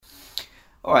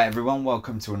All right, everyone,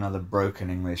 welcome to another Broken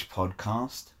English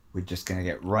podcast. We're just going to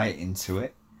get right into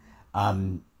it.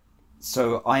 Um,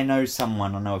 so, I know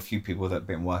a few people that have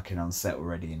been working on set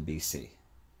already in BC.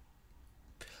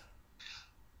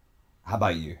 How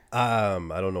about you? I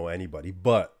don't know anybody,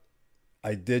 but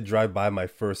I did drive by my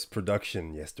first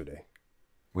production yesterday.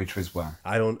 Which was where?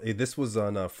 I don't. This was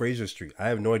on Fraser Street. I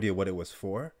have no idea what it was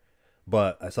for,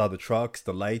 but I saw the trucks,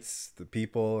 the lights, the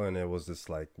people, and it was just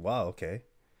like, wow, okay.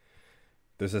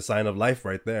 There's a sign of life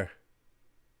right there.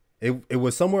 It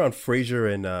was somewhere on Fraser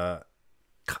and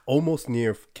almost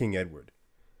near King Edward.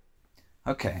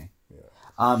 Okay. Yeah.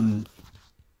 Um,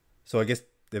 So I guess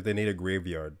if they need a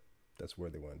graveyard, that's where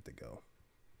they wanted to go.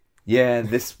 yeah,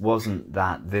 this wasn't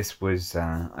that. This was,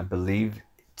 I believe,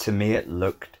 to me, it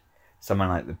looked something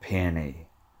like the Peony.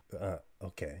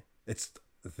 Okay. It's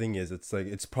the thing is, it's like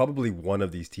it's probably one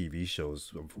of these TV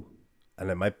shows, and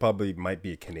it might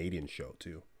be a Canadian show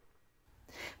too.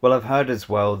 Well, I've heard as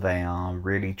well they are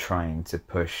really trying to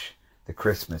push the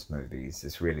Christmas movies.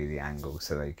 It's really the angle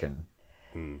so they can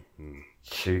Mm-hmm.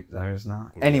 shoot those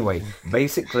now. Yeah. Anyway,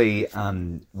 basically,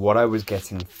 what I was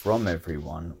getting from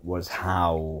everyone was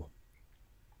how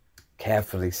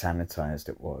carefully sanitized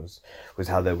it was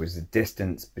how there was a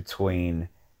distance between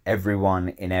everyone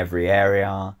in every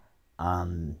area.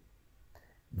 Um,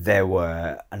 there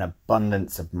were an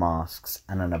abundance of masks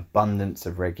and an abundance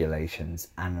of regulations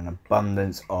and an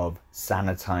abundance of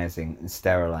sanitizing and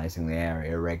sterilizing the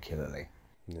area regularly.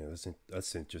 Yeah,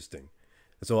 that's interesting.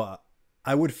 So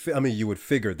I mean, you would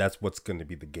figure that's what's going to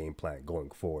be the game plan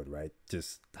going forward, right?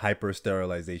 Just hyper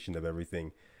sterilization of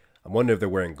everything. I wonder if they're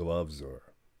wearing gloves or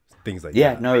things like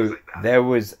Yeah, that. no, there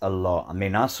was a lot. I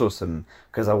mean, I saw some,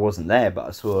 because I wasn't there, but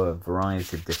I saw a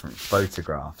variety of different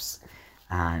photographs.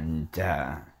 And,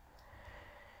 I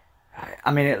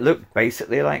mean, it looked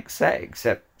basically like set,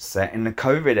 except set in the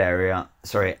COVID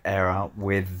era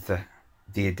with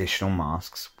the additional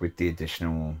masks, with the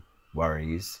additional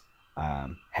worries.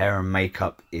 Hair and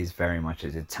makeup is very much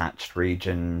a detached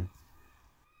region.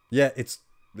 Yeah, it's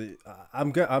the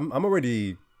I'm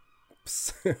already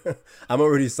I'm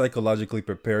already psychologically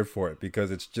prepared for it because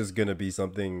it's just gonna be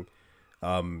something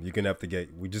you're gonna have to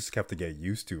get we just have to get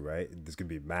used to, right? There's gonna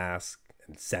be masks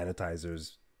and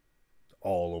sanitizers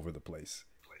all over the place.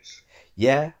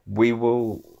 Yeah,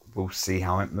 we'll see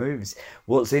how it moves.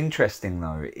 What's interesting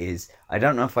though is I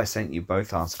don't know if I sent you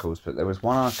both articles, but there was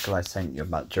one article I sent you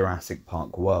about Jurassic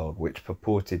Park World, which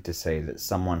purported to say that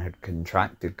someone had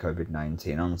contracted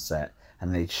COVID-19 on set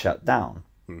and they'd shut down.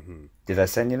 Hmm. Did I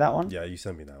send you that one? Yeah, you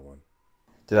sent me that one.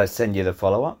 Did I send you the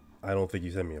follow up? I don't think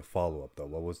you sent me a follow up though.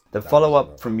 What was The that? follow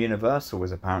Wasn't up from Universal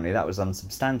was apparently that was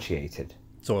unsubstantiated.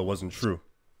 so it wasn't true.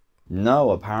 No,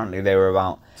 apparently they were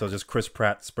about So just Chris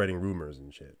Pratt spreading rumors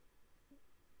and shit.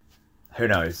 who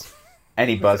knows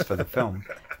any buzz for the film,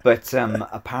 but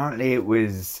apparently it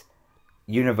was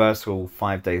Universal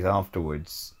 5 days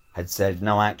afterwards had said,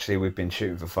 no, actually, we've been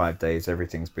shooting for 5 days.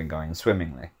 Everything's been going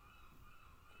swimmingly.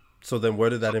 So then where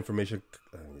did that information?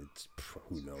 It's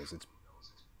who knows. It's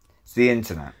the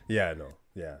internet. Yeah, no,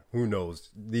 yeah. Who knows?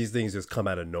 These things just come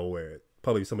out of nowhere.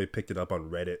 Probably somebody picked it up on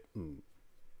Reddit and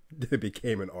it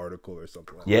became an article or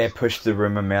something like Yeah, that. pushed the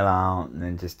rumor mill out and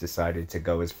then just decided to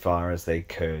go as far as they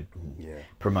could and Yeah.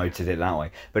 promoted it that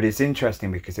way. But it's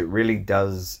interesting because it really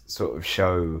does sort of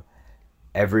show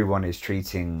everyone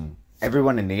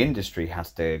in the industry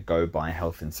has to go by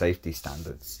health and safety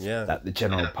standards Yeah. that the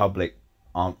general public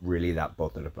aren't really that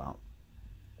bothered about.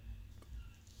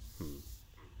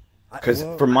 Because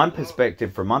Well, from my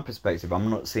perspective, I'm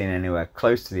not seeing anywhere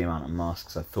close to the amount of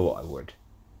masks I thought I would.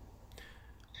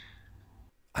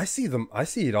 I see them. I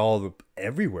see it all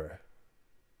everywhere.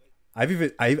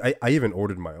 I even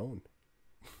ordered my own.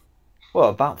 Well,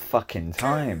 about fucking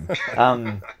time.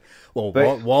 Um, Well,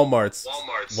 but Walmart's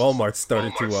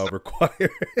started to require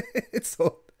it,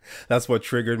 so that's what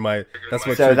triggered my. That's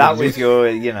what so triggered that me. was your,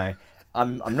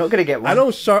 I'm not gonna get one. I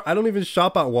don't even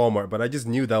shop at Walmart, but I just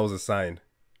knew that was a sign.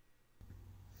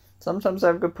 Sometimes they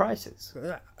have good prices.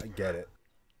 Yeah, I get it.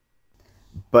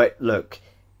 But look,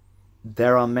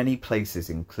 there are many places,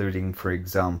 including, for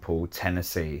example,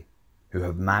 Tennessee, who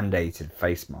have mandated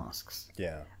face masks.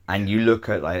 Yeah. And you look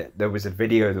at, like, there was a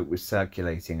video that was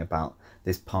circulating about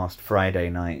this past Friday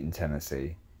night in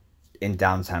Tennessee, in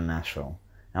downtown Nashville.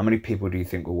 How many people do you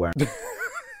think were wearing?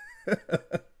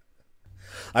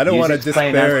 I don't want to Music's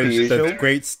playing as per disparage the usual.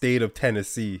 great state of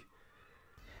Tennessee and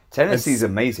Tennessee's s-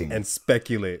 amazing. and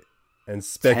speculate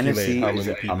Tennessee how is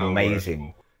many people were.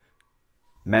 amazing.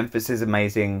 Memphis is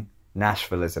amazing.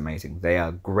 Nashville is amazing. They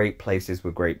are great places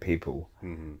with great people.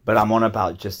 Hmm. But I'm on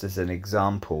about, just as an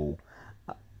example,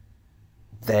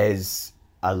 there's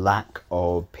a lack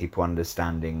of people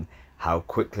understanding how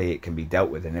quickly it can be dealt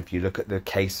with. And if you look at the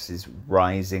cases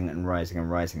rising and rising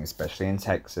and rising, especially in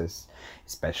Texas,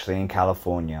 especially in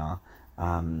California,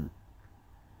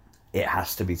 it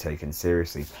has to be taken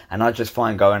seriously. And I just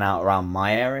find going out around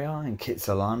my area in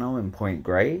Kitsilano and Point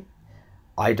Grey,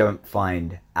 I don't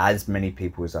find as many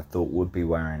people as I thought would be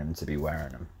wearing them to be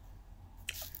wearing them.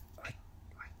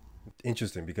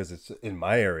 Interesting, because it's in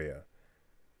my area.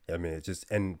 I mean, it's just,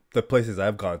 and the places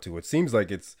I've gone to, it seems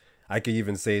like it's, I could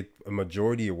even say a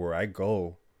majority of where I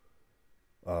go,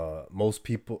 most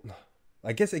people,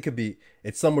 I guess it could be,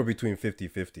 it's somewhere between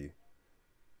 50-50.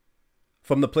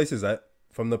 From the places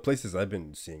I've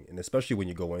been seeing, and especially when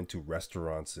you go into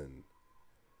restaurants and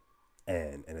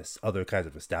it's other kinds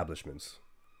of establishments.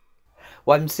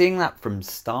 Well, I'm seeing that from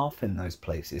staff in those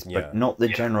places, but Yeah. not the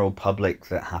general public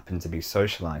that happen to be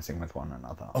socializing with one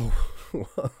another. Oh,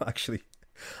 well, actually,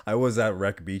 I was at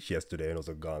Wreck Beach yesterday and it was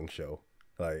a gong show.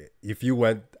 Like, if you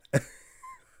went,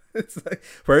 it's like,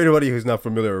 for anybody who's not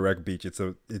familiar with Wreck Beach, it's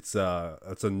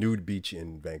a nude beach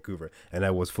in Vancouver, and I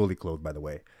was fully clothed, by the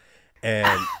way,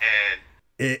 and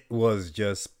it was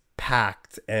just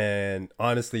packed, and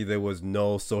honestly, there was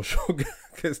no social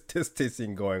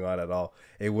distancing going on at all.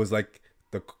 It was like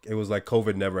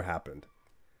COVID never happened.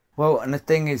 Well, and the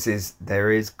thing is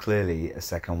there is clearly a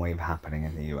second wave happening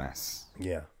in the US.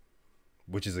 Yeah,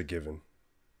 which is a given.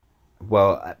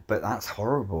 Well, but that's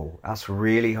horrible. That's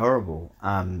really horrible.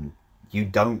 You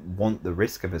don't want the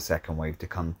risk of a second wave to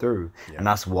come through. Yeah. And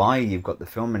that's why you've got the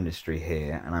film industry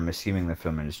here, and I'm assuming the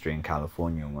film industry in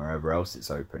California and wherever else it's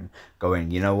open,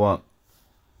 going, you know what?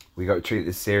 We got to treat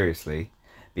this seriously,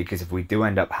 because if we do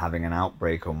end up having an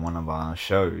outbreak on one of our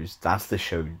shows, that's the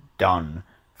show done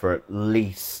for at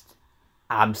least,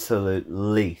 absolute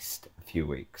least, a few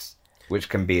weeks, which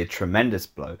can be a tremendous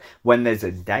blow. When there's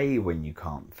a day when you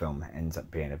can't film, it ends up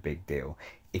being a big deal.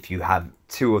 If you have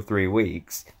 2 or 3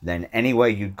 weeks, then any way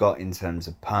you've got in terms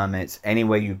of permits, any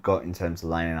way you've got in terms of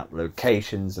lining up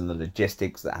locations and the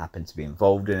logistics that happen to be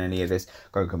involved in any of this,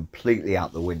 go completely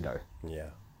out the window.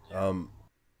 Yeah.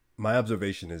 My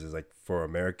observation is like, for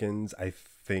Americans, I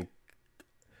think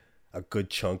a good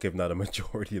chunk, if not a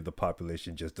majority of the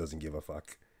population, just doesn't give a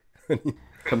fuck.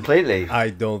 Completely. I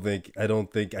think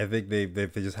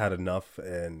they've just had enough,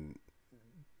 and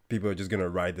people are just gonna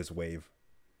ride this wave.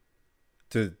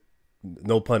 To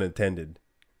no pun intended,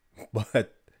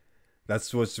 but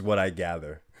that's what I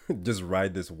gather. Just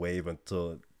ride this wave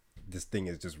until this thing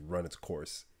has just run its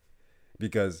course.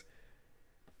 Because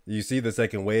you see the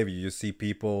second wave, you just see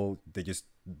people, they just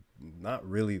not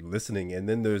really listening, and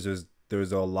then there's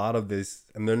a lot of this,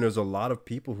 and then there's a lot of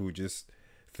people who just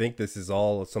think this is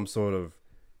all some sort of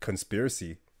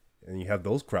conspiracy, and you have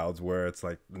those crowds where it's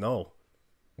like, no,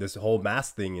 this whole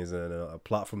mask thing is a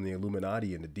plot from the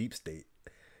Illuminati and the deep state,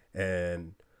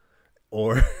 and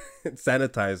or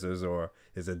sanitizers, or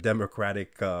is a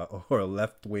democratic or a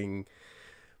left-wing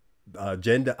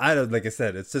agenda. I don't, like I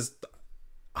said, it's just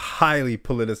highly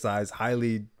politicized,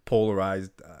 highly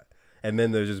polarized, and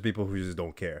then there's just people who just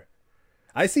don't care.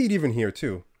 I see it even here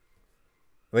too.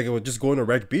 Like, it was just going to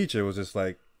Wreck Beach, it was just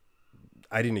like,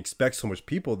 I didn't expect so much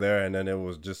people there, and then it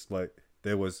was just like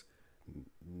there was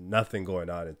nothing going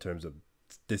on in terms of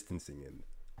distancing and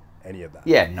any of that.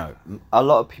 Yeah, no. A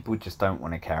lot of people just don't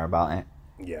want to care about it.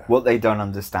 Yeah. What they don't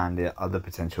understand are the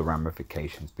potential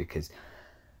ramifications, because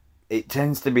it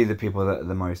tends to be the people that are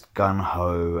the most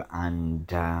gung-ho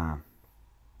and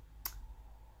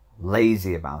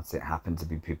lazy about it happen to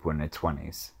be people in their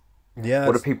 20s. Yeah.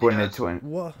 What are people in their 20s?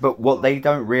 What? But what they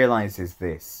don't realise is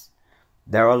this.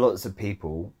 There are lots of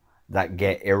people that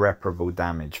get irreparable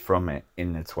damage from it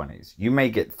in their 20s. You may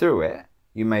get through it,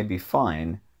 you may be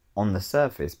fine on the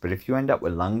surface, but if you end up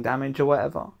with lung damage or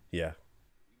whatever, Yeah.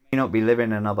 you may not be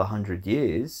living another 100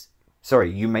 years. Sorry,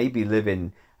 you may be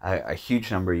living a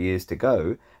huge number of years to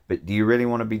go, but do you really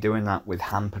want to be doing that with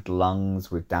hampered lungs,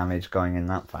 with damage going in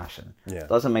that fashion? Yeah.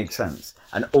 Doesn't make sense.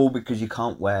 And all because you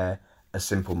can't wear a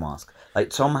simple mask. Like,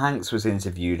 Tom Hanks was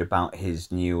interviewed about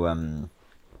his new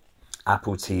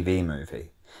Apple TV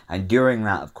movie. And during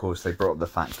that, of course, they brought up the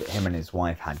fact that him and his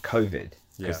wife had COVID,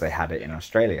 because they had it in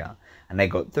Australia, and they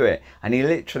got through it. And he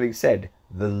literally said,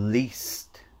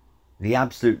 the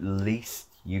absolute least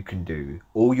you can do,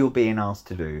 all you're being asked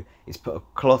to do, is put a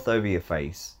cloth over your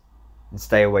face and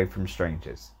stay away from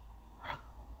strangers.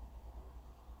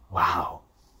 Wow.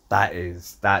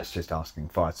 That's just asking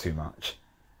far too much.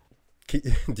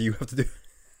 Do you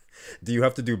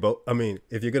have to do both? I mean,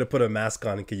 if you're gonna put a mask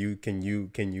on, do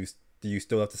you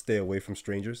still have to stay away from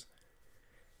strangers?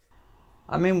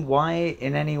 I mean, why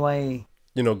in any way?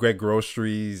 Get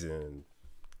groceries and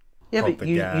Yeah, pump but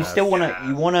the you still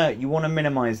gas. wanna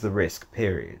minimize the risk.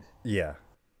 Period. Yeah.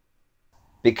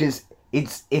 Because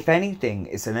it's, if anything,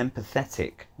 it's an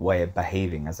empathetic way of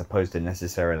behaving as opposed to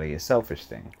necessarily a selfish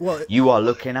thing. Well, You are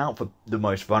looking out for the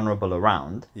most vulnerable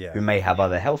around yeah. who may have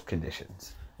other health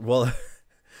conditions. Well,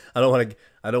 I don't want to.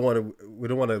 I don't want to. We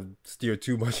don't want to steer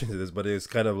too much into this, but it's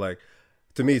kind of like,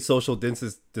 to me,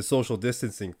 the social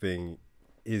distancing thing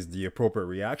is the appropriate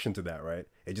reaction to that, right?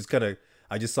 It just kind of.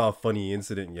 I just saw a funny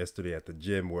incident yesterday at the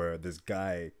gym where this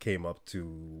guy came up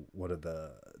to one of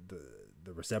the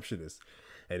receptionists,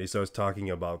 and he starts talking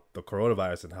about the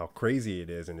coronavirus and how crazy it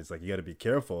is, and it's like, you got to be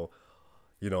careful,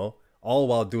 all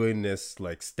while doing this,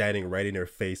 like standing right in her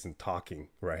face and talking,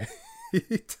 right?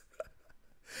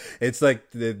 It's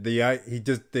like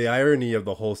the irony of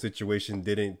the whole situation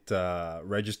didn't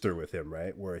register with him,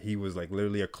 right? Where he was like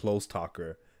literally a close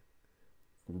talker,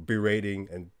 berating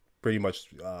and pretty much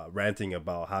ranting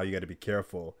about how you got to be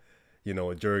careful,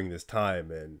 during this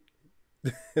time,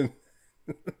 and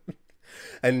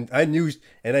and I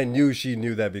knew she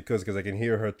knew that because I can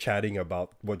hear her chatting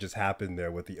about what just happened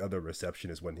there with the other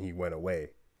receptionist when he went away.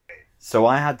 So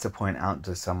I had to point out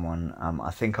to someone,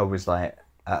 I think I was like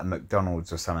at a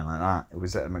McDonald's or something like that. It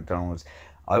was at a McDonald's.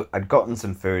 I'd gotten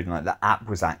some food and like the app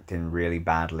was acting really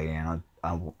badly, and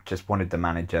I just wanted the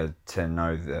manager to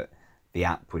know that the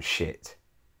app was shit.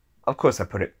 Of course, I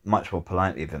put it much more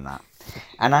politely than that.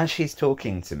 And as she's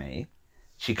talking to me,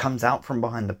 she comes out from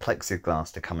behind the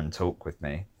plexiglass to come and talk with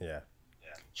me. Yeah.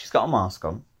 She's got a mask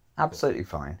on, absolutely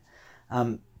fine.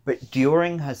 But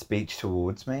during her speech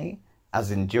towards me, as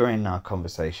in during our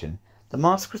conversation, the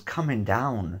mask was coming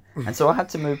down. And so I had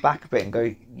to move back a bit and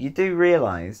go, you do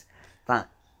realise that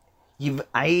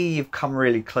you've come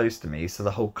really close to me, so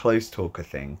the whole close talker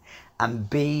thing, and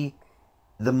B,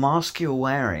 the mask you're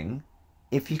wearing,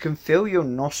 if you can feel your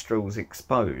nostrils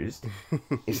exposed,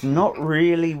 it's not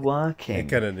really working. It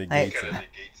kind of negates it.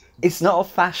 It's not a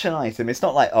fashion item. It's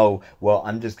not like, oh, well,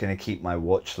 I'm just going to keep my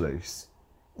watch loose.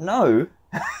 No.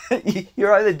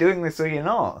 You're either doing this or you're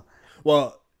not.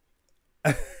 Well,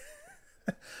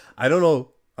 I don't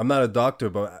know. I'm not a doctor,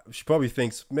 but she probably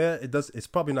thinks, man, it's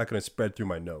probably not going to spread through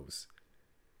my nose.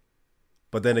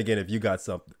 But then again, if you got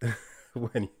something,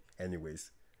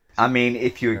 anyways. I mean,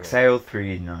 if you exhale through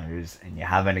your nose and you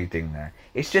have anything there,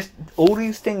 it's just, all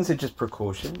these things are just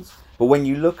precautions. But when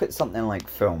you look at something like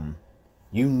film,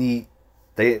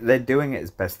 they're doing it as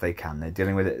best they can. They're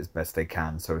dealing with it as best they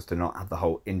can so as to not have the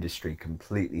whole industry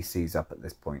completely seize up at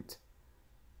this point.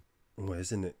 Well,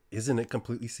 isn't it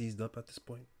completely seized up at this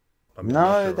point? I mean,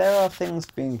 No, sure. there are things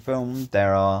being filmed.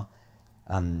 There are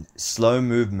slow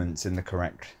movements in the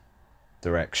correct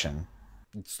direction.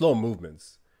 Slow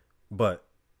movements, but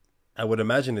I would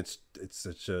imagine it's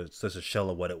such a shell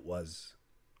of what it was.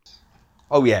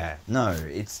 Oh yeah, no,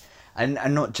 it's and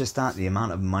not just that. The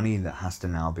amount of money that has to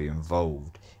now be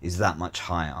involved is that much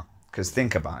higher. Because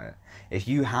think about it: if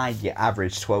you had your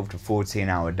average 12 to 14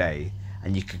 hour day,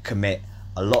 and you could commit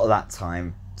a lot of that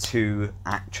time to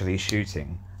actually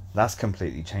shooting, that's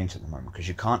completely changed at the moment because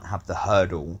you can't have the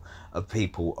hurdle of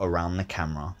people around the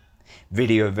camera.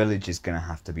 Video Village is going to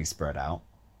have to be spread out.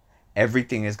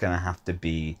 Everything is going to have to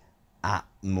be at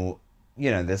more,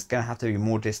 there's going to have to be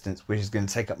more distance, which is going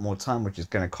to take up more time, which is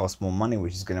going to cost more money,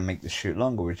 which is going to make the shoot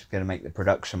longer, which is going to make the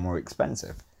production more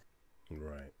expensive.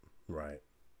 Right.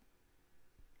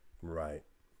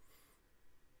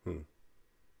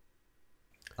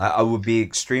 I would be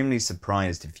extremely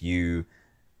surprised if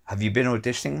have you been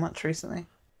auditioning much recently?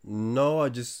 No,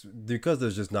 because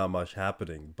there's just not much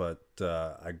happening. But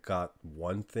I got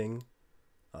one thing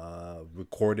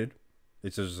recorded.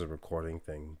 It's just a recording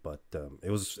thing, but it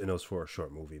was for a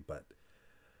short movie. But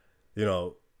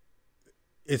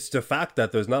it's the fact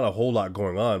that there's not a whole lot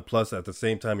going on. Plus, at the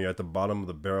same time, you're at the bottom of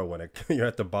the barrel you're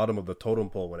at the bottom of the totem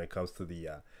pole when it comes to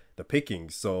the picking.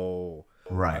 So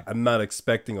Right. I'm not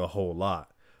expecting a whole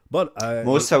lot. But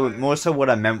More so what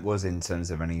I meant was in terms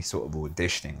of any sort of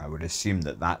auditioning, I would assume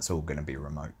that that's all going to be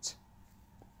remote.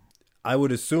 I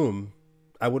would assume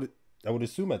at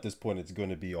this point it's going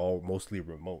to be all mostly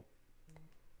remote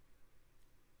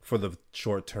for the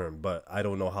short term, but I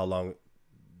don't know how long.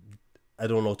 I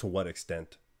don't know to what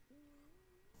extent.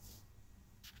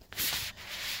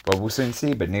 Well, we'll soon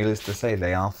see, but needless to say,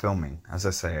 they are filming. As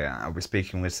I say, I was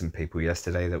speaking with some people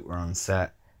yesterday that were on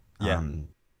set. Yeah.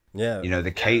 Yeah.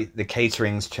 The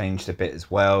catering's changed a bit as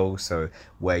well. So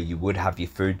where you would have your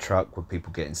food truck with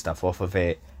people getting stuff off of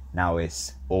it, now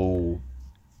it's all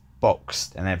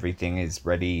boxed and everything is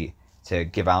ready to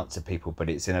give out to people. But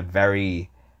it's in a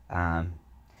very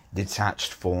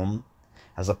detached form.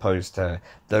 as opposed to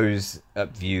those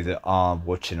of you that are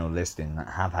watching or listening that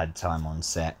have had time on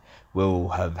set will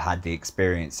have had the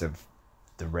experience of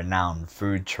the renowned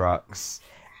food trucks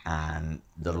and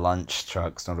the lunch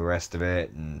trucks and all the rest of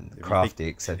it, and If you think crafty,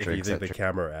 if etc., you think the etc.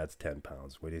 camera adds 10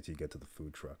 pounds, wait till you get to the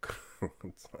food truck.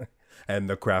 And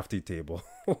the crafty table.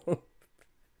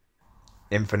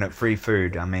 Infinite free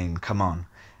food. I mean, come on.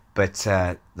 But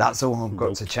that's all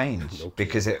got to Nope. change No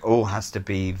because kidding. it all has to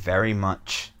be very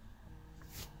much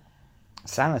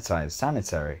sanitized,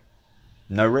 sanitary,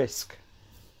 no risk.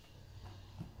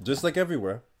 Just like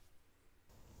everywhere.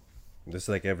 Just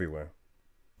like everywhere.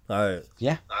 I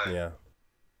Yeah. yeah.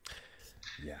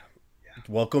 Yeah.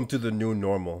 Welcome to the new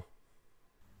normal.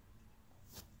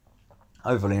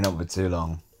 Hopefully not for too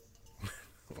long.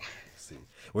 See.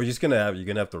 You're gonna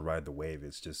have to ride the wave.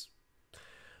 It's just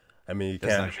I mean you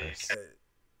There's no can't choice.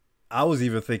 I was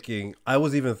even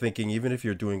thinking even if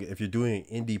you're doing an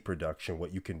indie production,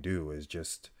 what you can do is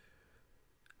just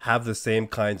have the same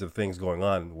kinds of things going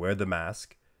on. Wear the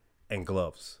mask and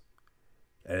gloves.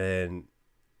 And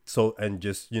so and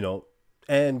just,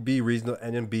 and be reasonable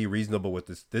and then be reasonable with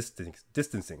this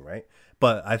distancing, right?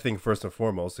 But I think first and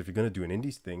foremost, if you're gonna do an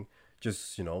indies thing,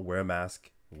 just wear a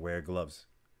mask, wear gloves.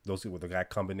 Those with that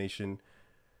combination,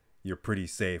 you're pretty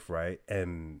safe, right?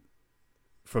 And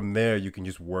from there, you can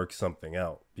just work something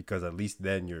out because at least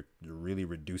then you're really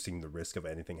reducing the risk of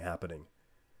anything happening.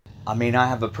 I mean, I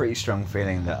have a pretty strong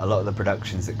feeling that a lot of the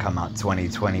productions that come out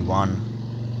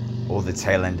 2021 or the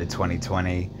tail end of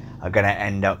 2020 are going to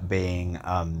end up being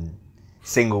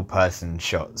single person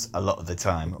shots a lot of the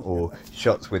time, or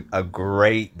shots with a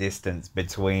great distance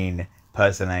between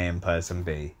person A and person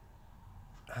B.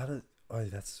 How did? Oh,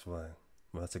 that's why.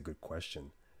 Well, that's a good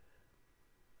question.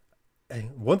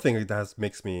 One thing that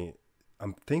makes me,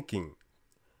 I'm thinking,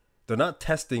 they're not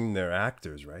testing their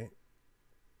actors, right?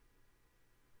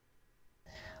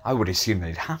 I would assume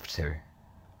they'd have to.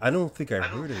 I don't think I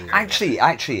heard any of that.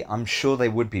 Actually, I'm sure they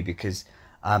would be because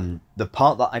the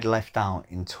part that I'd left out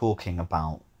in talking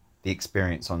about the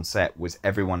experience on set was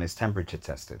everyone is temperature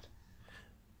tested.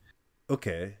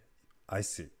 Okay, I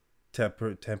see.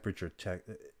 Temperature check.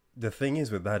 The thing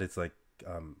is with that, it's like,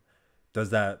 um, does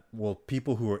that will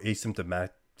people who are asymptomatic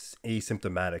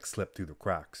slip through the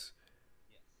cracks?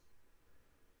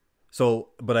 So,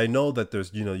 but I know that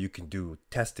there's you can do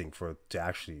testing for to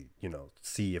actually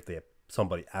see if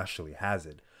somebody actually has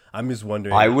it. I'm just I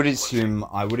wondering. would assume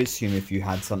I would assume if you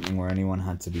had something where anyone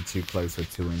had to be too close or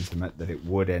too intimate that it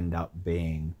would end up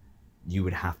being you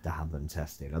would have to have them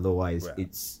tested. Otherwise, Right.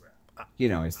 it's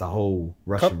the whole Come,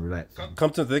 Russian roulette thing.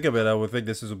 come to think of it, I would think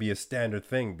this will be a standard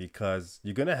thing because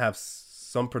you're gonna have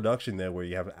some production there where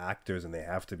you have actors and they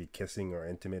have to be kissing or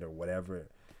intimate or whatever.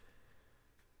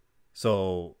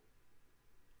 So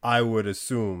I would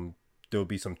assume there'll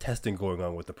be some testing going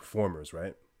on with the performers,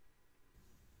 right?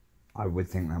 I would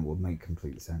think that would make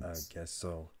complete I sense. guess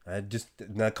so. I just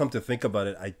now come to think about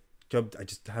it, I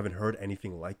just haven't heard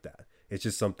anything like that. It's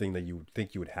just something that you would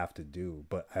think you would have to do,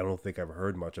 but I don't think I've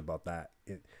heard much about that.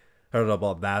 Heard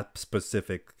about that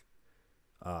specific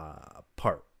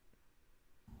part.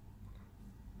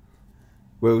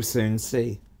 We'll soon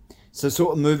see. So,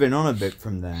 sort of moving on a bit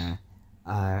from there,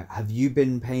 have you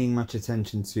been paying much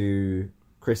attention to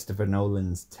Christopher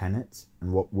Nolan's Tenet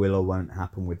and what will or won't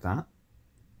happen with that?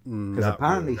 Because Not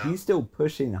apparently really. he's still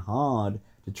pushing hard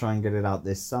to try and get it out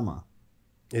this summer,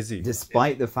 Is he?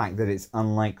 despite the fact that it's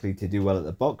unlikely to do well at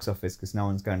the box office because no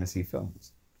one's going to see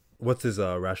films. What's his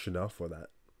rationale for that?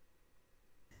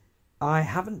 I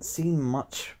haven't seen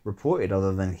much reported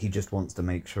other than he just wants to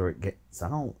make sure it gets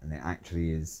out and it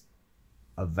actually is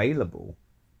available.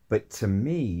 But to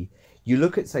me, you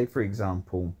look at, say, for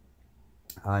example,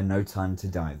 No Time to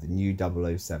Die, the new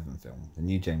 007 film, the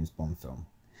new James Bond film.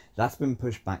 That's been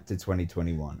pushed back to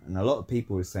 2021. And a lot of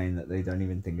people are saying that they don't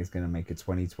even think it's going to make a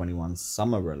 2021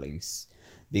 summer release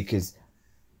because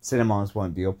cinemas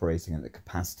won't be operating at the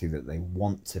capacity that they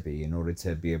want to be in order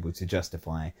to be able to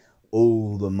justify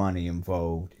all the money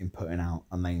involved in putting out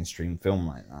a mainstream film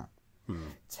like that.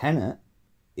 Tenet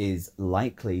is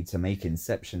likely to make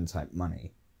Inception type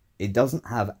money. It doesn't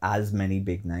have as many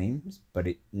big names, but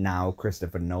it now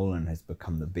Christopher Nolan has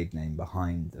become the big name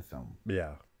behind the film.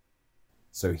 Yeah.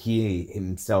 So he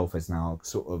himself has now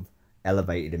sort of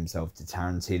elevated himself to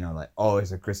Tarantino, like, oh,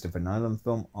 it's a Christopher Nolan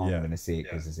film. Oh, I'm Yeah. going to see it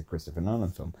because it's a Christopher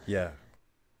Nolan film. Yeah.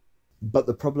 But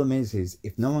the problem is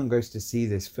if no one goes to see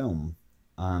this film,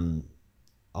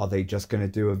 are they just going to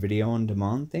do a video on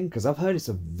demand thing? Because I've heard it's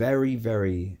a very,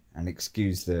 very, and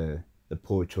excuse the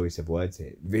poor choice of words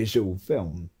here, visual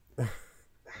film.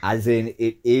 As in,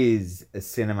 it is a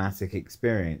cinematic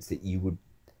experience that you would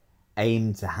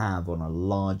aim to have on a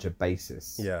larger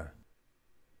basis. Yeah.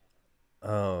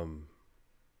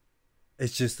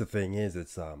 It's just the thing is,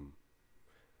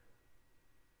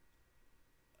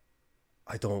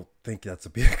 I don't think that's a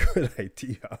be a good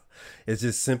idea. It's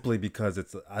just simply because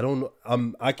it's I don't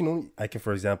I can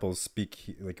for example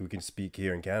speak like we can speak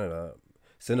here in Canada.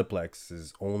 Cineplex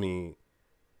is only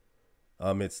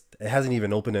it hasn't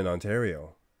even opened in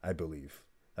Ontario, I believe.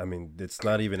 I mean, it's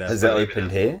not even Has it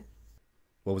opened here?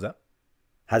 What was that?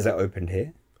 Has it opened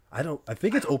here? I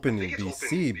think it's open in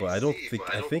BC, but I think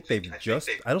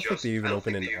I don't think they even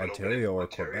open in Ontario or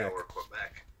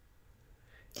Quebec.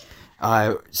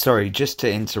 Sorry, just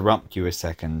to interrupt you a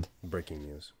second. Breaking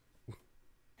news.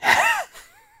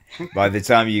 By the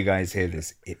time you guys hear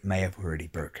this, it may have already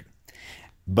broken.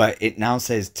 But it now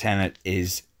says Tenet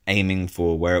is aiming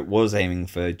for, where it was aiming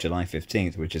for July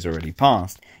 15th, which is already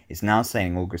passed, it's now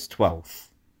saying August 12th.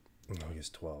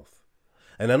 August 12th.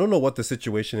 And I don't know what the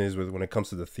situation is with when it comes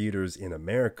to the theaters in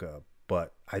America,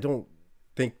 but I don't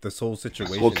think this whole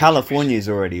situation... Well, California's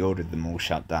already ordered them all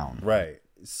shut down. Right.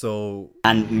 So...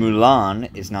 And Mulan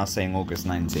is now saying August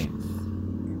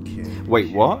 19th. Okay.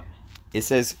 Wait, what? It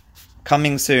says,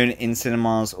 coming soon in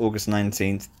cinemas August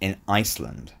 19th in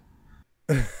Iceland.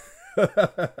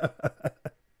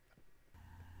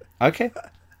 Okay.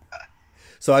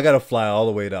 So I gotta fly all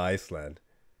the way to Iceland.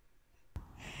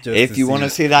 If you want to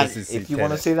see that,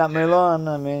 Mulan,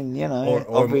 I mean, you know,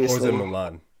 obviously. Or is it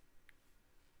Mulan?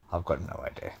 I've got no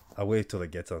idea. I'll wait till it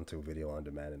gets onto video on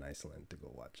demand in Iceland to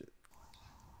go watch it.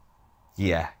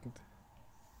 Yeah.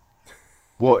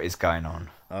 What is going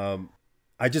on?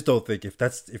 I just don't think if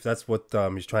that's what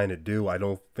he's trying to do, I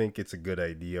don't think it's a good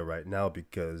idea right now,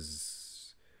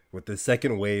 because with the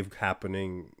second wave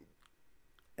happening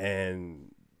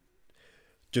and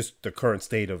just the current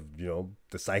state of, you know,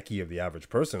 the psyche of the average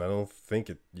person, I don't think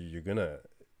I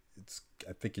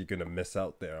think you're gonna miss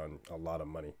out there on a lot of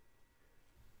money.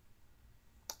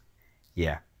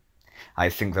 Yeah. I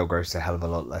think they'll gross a hell of a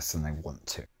lot less than they want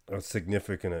to. Or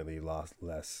significantly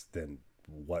less than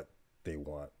what they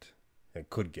want and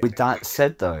could get. With that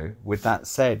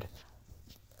said,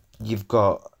 you've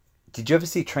got... Did you ever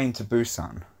see Train to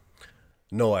Busan?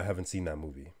 No, I haven't seen that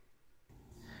movie.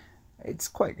 It's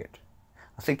quite good.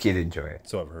 I think you'd enjoy it.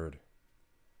 So I've heard.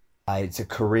 It's a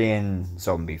Korean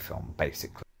zombie film,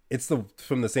 basically. It's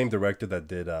from the same director that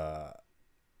did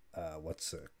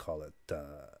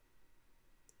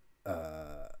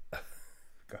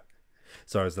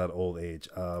sorry, it's that old age.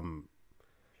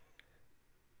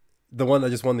 The one that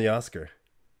just won the Oscar,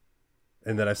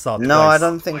 and that I saw twice. No, I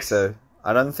don't think so.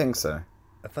 I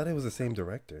thought it was the same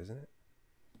director, isn't it?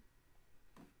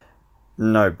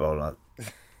 No, Bola.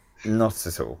 Not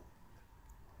at all.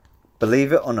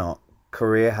 Believe it or not,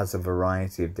 Korea has a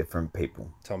variety of different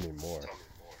people. Tell me more.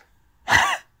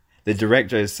 The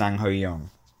director is Sang Ho-yeon.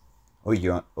 Or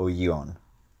Yeon.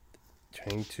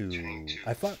 Train to...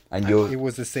 I thought it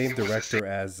was the same director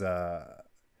as...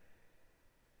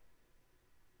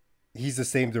 He's the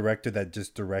same director that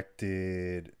just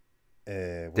directed...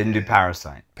 Didn't do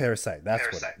Parasite. Parasite, that's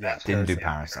what... Yeah, didn't do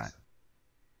Parasite.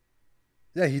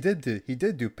 Yeah, he did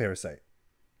do Parasite.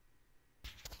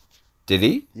 Did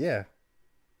he? Yeah.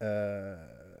 Verify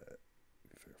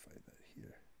that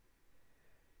here.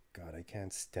 God, I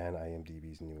can't stand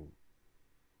IMDb's new...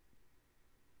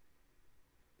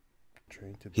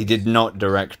 He did not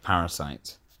direct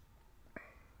Parasite.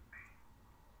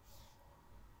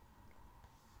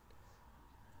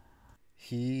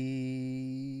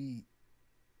 He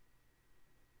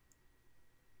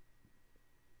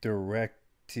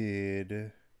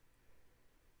directed...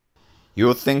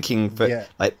 You're thinking for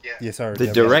sorry.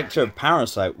 The director of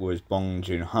Parasite was Bong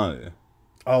Joon-ho.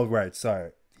 Oh right,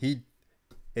 sorry. He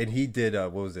did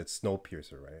what was it,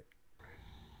 Snowpiercer, right?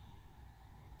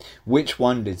 Which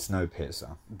one did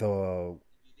Snowpiercer?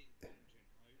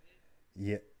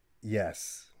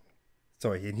 Yes.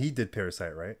 Sorry, and he did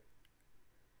Parasite, right?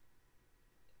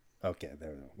 Okay,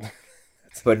 there we go.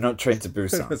 But not Train to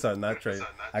Busan. Sorry, not Train.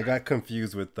 I got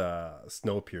confused with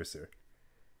Snowpiercer.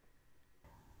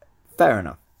 Fair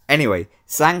enough. Anyway,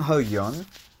 Sang Ho-yeon,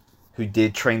 who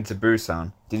did Train to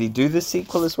Busan, did he do the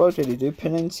sequel as well? Did he do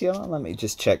Peninsula? Let me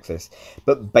just check this.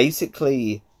 But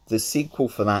basically, the sequel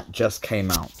for that just came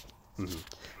out.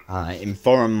 In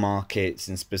foreign markets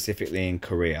and specifically in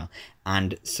Korea.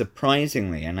 And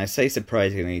surprisingly, and I say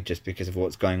surprisingly just because of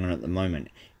what's going on at the moment,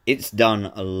 it's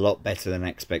done a lot better than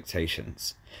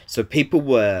expectations. So people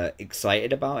were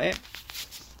excited about it.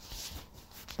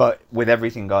 But with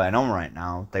everything going on right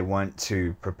now, they weren't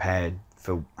too prepared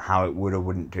for how it would or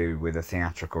wouldn't do with a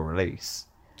theatrical release.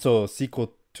 So,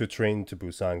 sequel to Train to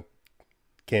Busan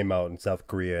came out in South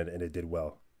Korea and it did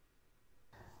well.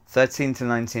 13 to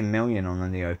 19 million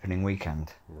on the opening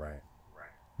weekend, Right.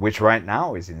 which right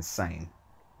now is insane.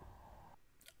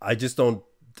 I just don't.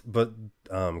 But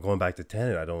going back to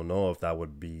Tenet, I don't know if that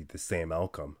would be the same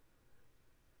outcome.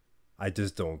 I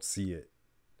just don't see it.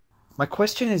 My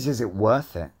question is it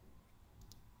worth it?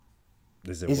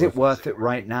 Is it worth it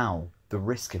right now? The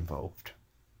risk involved.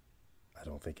 I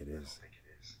don't think it is.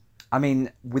 I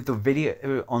mean, with the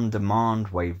video on demand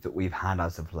wave that we've had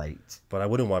as of late. But I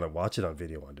wouldn't want to watch it on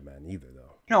video on demand either,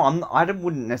 though. No,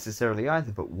 wouldn't necessarily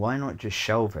either. But why not just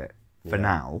shelve it for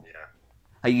now?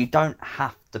 Yeah. You don't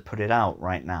have to put it out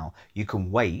right now. You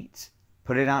can wait,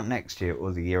 put it out next year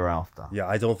or the year after. Yeah,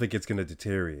 I don't think it's going to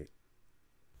deteriorate.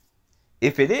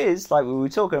 If it is, like we were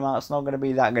talking about, it's not going to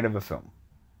be that good of a film.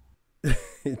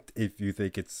 If you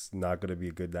think it's not going to be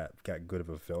that good of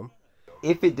a film.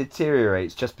 If it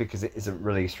deteriorates just because it isn't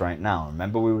released right now.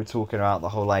 Remember we were talking about the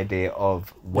whole idea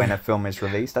of when a film is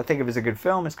released? I think if it's a good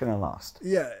film, it's going to last.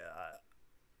 Yeah.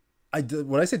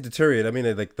 When I say deteriorate, I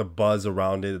mean like the buzz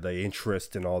around it, the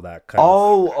interest and all that kind of...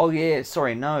 Oh yeah,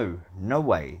 sorry, no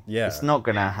way. Yeah. It's not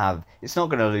going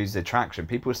to lose the traction.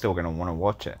 People are still going to want to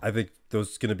watch it. I think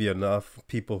there's going to be enough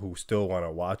people who still want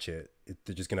to watch it.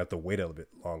 They're just going to have to wait a little bit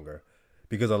longer.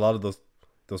 Because a lot of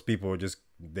those people are just,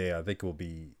 I think will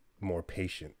be more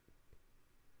patient.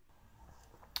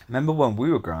 Remember when we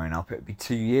were growing up, it'd be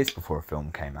 2 years before a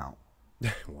film came out.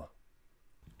 Well,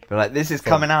 but like, this is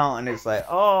coming out and it's like,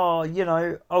 oh,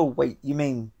 wait, you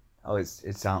mean,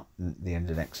 it's out at the end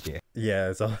of next year. Yeah,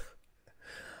 it's all...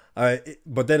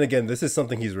 but then again, this is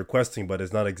something he's requesting, but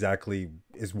it's not exactly,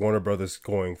 is Warner Brothers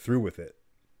going through with it?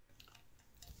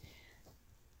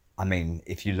 I mean,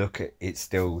 if you look at it's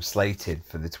still slated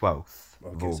for the 12th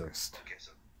of August.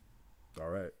 All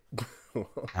right.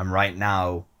 And right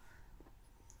now,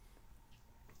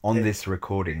 on this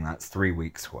recording, that's 3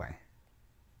 weeks away.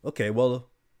 Okay, well,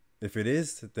 if it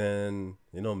is, then,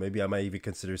 maybe I might even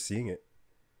consider seeing it.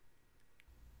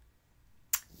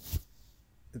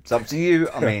 It's up to you.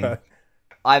 I mean,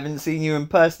 I haven't seen you in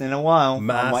person in a while. I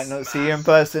might not see you in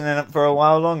person for a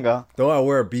while longer. Don't I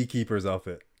wear a beekeeper's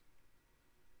outfit?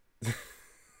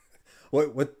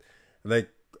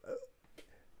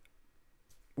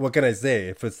 What can I say?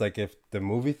 If it's like, if the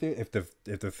movie if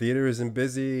the theater isn't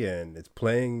busy and it's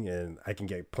playing and I can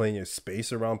get plenty of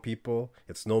space around people,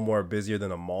 it's no more busier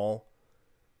than a mall.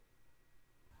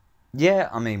 Yeah,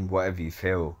 I mean, whatever you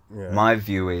feel. Yeah. My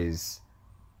view is,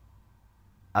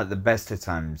 at the best of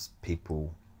times,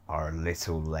 people are a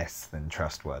little less than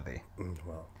trustworthy.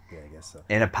 Well, yeah, I guess so.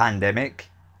 In a pandemic,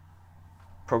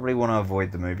 probably want to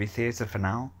avoid the movie theater for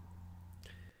now.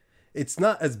 It's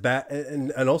not as bad,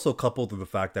 and also coupled with the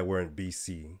fact that we're in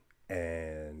BC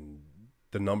and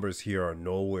the numbers here are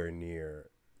nowhere near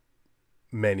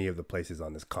many of the places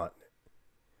on this continent.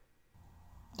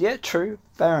 Yeah, true.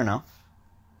 Fair enough.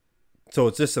 So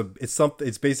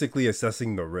it's basically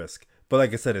assessing the risk. But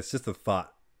like I said, it's just a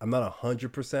thought. I'm not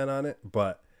 100% on it,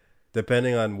 but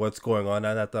depending on what's going on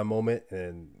at that moment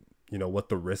and what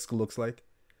the risk looks like.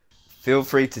 Feel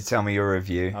free to tell me your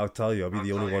review. I'll tell you, I'll be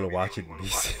the only one to watch it in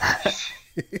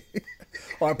BC.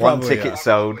 Well, one ticket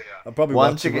sold. I'll probably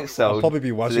one ticket sold. I'll probably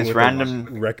be watching this with random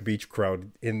the Wreck Beach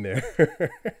crowd in there.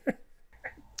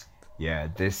 Yeah,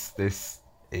 this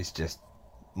is just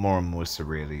more and more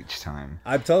surreal each time.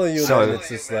 I'm telling you, man, it's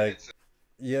just like,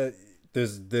 yeah,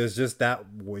 there's just that.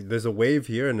 There's a wave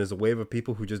here, and there's a wave of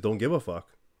people who just don't give a fuck.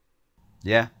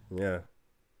 Yeah. Yeah.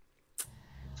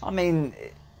 I mean,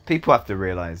 people have to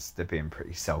realize they're being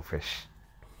pretty selfish,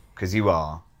 because you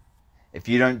are. If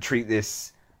you don't treat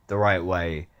this the right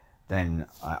way, then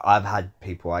I've had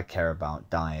people I care about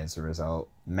die as a result.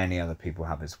 Many other people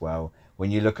have as well. When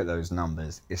you look at those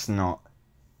numbers, it's not...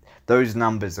 Those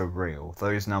numbers are real.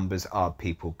 Those numbers are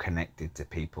people connected to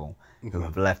people who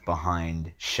have left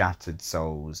behind shattered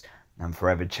souls and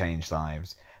forever changed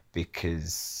lives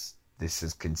because this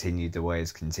has continued the way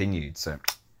it's continued. So,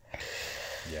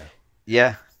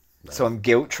 yeah. Nice. So I'm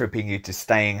guilt tripping you to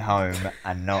staying home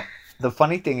and not... The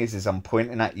funny thing is I'm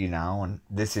pointing at you now, and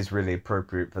this is really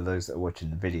appropriate for those that are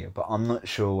watching the video, but I'm not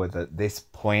sure whether this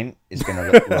point is going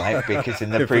to look right, because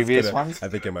in the previous ones, I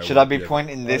think it might should I be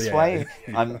pointing this way?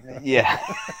 Yeah.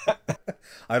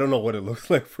 I don't know what it looks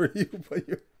like for you, but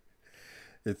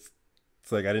it's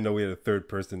like I didn't know we had a third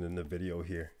person in the video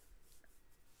here.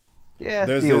 Yeah,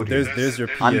 there's your PSA.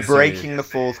 I'm breaking the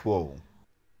fourth wall.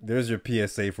 There's your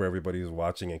PSA for everybody who's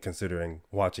watching and considering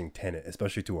watching Tenet,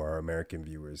 especially to our American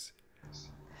viewers.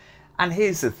 And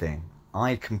here's the thing.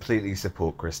 I completely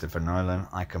support Christopher Nolan.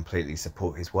 I completely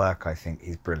support his work. I think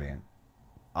he's brilliant.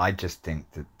 I just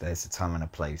think that there's a time and a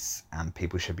place, and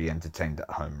people should be entertained at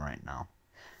home right now.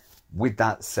 With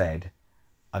that said,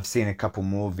 I've seen a couple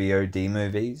more VOD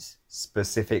movies.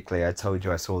 Specifically, I told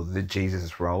you I saw The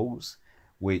Jesus Rolls,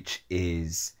 which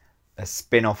is a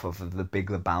spin-off of The Big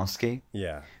Lebowski,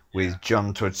 Yeah. with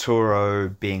John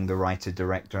Turturro being the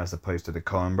writer-director as opposed to the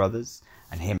Coen brothers,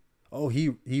 and him. Oh, he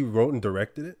wrote and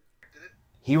directed it?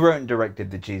 He wrote and directed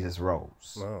The Jesus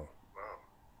Rolls. Wow.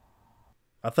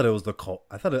 I thought it was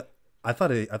I thought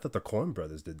the Coen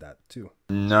brothers did that too.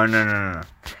 No.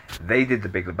 They did The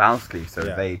Big Lebowski, so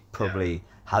Yeah. they probably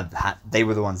had they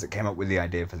were the ones that came up with the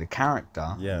idea for the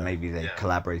character. Yeah. Maybe they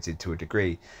collaborated to a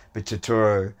degree, but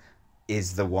Turturro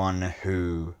is the one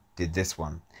who did this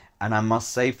one. And I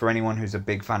must say, for anyone who's a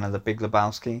big fan of The Big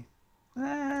Lebowski,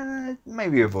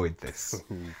 maybe avoid this.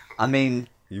 I mean,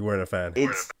 You weren't a fan.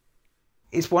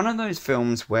 it's one of those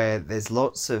films where there's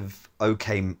lots of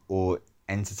okay or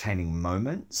entertaining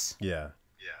moments, Yeah.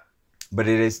 but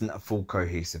it isn't a full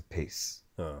cohesive piece.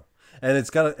 And it's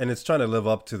trying to live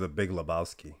up to The Big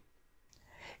Lebowski.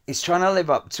 It's trying to live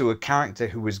up to a character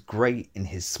who was great in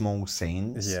his small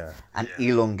scenes, Yeah. and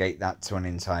elongate that to an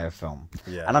entire film.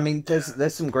 Yeah. And I mean,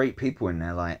 there's some great people in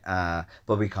there, like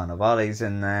Bobby Cannavale's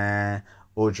in there,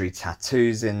 Audrey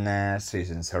Tauto's in there,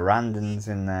 Susan Sarandon's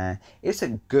in there. It's a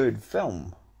good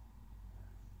film.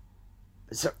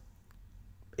 So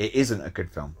it isn't a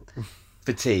good film.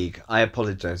 Fatigue. I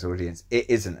apologize, audience. It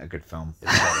isn't a good film.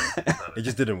 It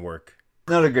just didn't work.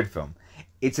 Not a good film.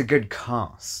 It's a good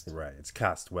cast. Right. It's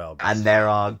cast well. And there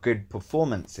are good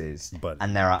performances,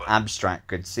 and there are abstract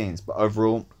good scenes. But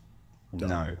overall,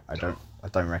 no, I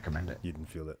don't recommend it. You didn't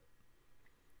feel it.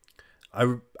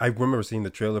 I remember seeing the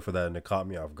trailer for that and it caught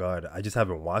me off guard. I just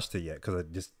haven't watched it yet because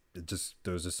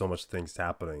there's just so much things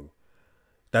happening.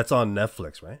 That's on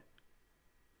Netflix, right?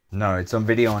 No, it's on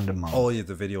video on demand. Oh, yeah,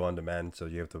 the video on demand, so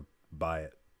you have to buy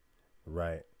it.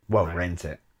 Right. Well, rent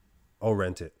it. Oh,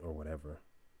 rent it or whatever.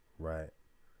 Right.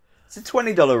 It's a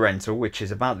 $20 rental, which is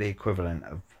about the equivalent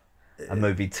of a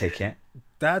movie ticket.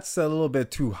 That's a little bit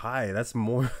too high. That's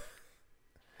more.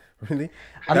 Really?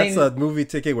 I That's mean, a movie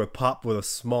ticket with a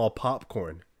small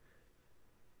popcorn.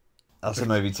 that's a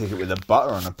movie ticket with a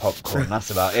butter on a popcorn.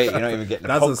 That's about it. You're not even getting the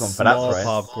That's a popcorn for that small price.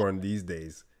 popcorn these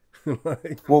days.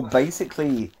 Like, Well,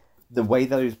 basically, the way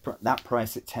that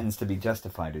price it tends to be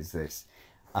justified is this.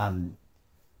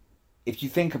 If you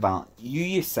think about you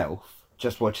yourself,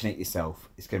 just watching it yourself,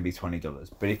 it's going to be $20.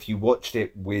 But if you watched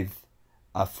it with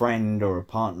a friend or a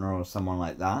partner or someone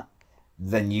like that,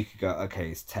 then you could go, okay,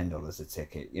 it's $10 a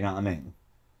ticket. You know what I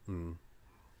mean?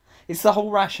 It's the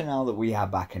whole rationale that we had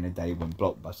back in the day when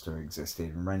Blockbuster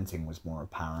existed and renting was more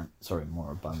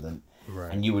abundant.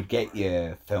 Right. And you would get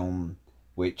your film,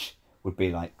 which would be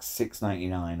like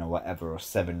 $6.99 or whatever, or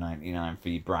 $7.99 for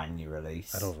your brand new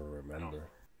release. I don't even remember.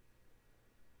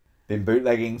 Been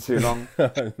bootlegging too long?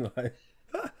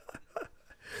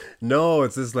 No,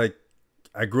 it's just like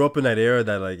I grew up in that era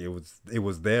that like it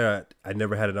was there. I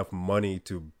never had enough money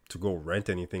to go rent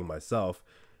anything myself.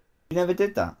 You never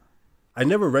did that? I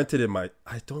never rented it.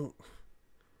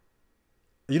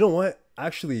 You know what?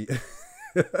 Actually,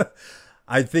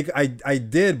 I think I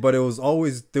did, but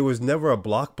there was never a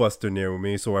Blockbuster near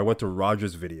me, so I went to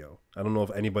Rogers Video. I don't know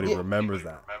if anybody remembers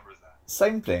that.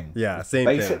 Same thing. Yeah, same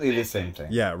thing. Basically the same thing.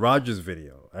 Yeah, Rogers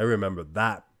Video. I remember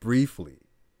that briefly.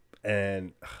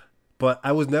 But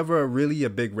I was never really a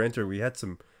big renter. We had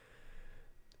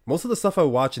most of the stuff I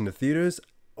watched in the theaters,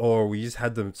 or we just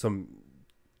had for some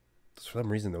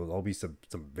reason there was always some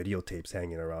videotapes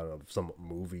hanging around of some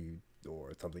movie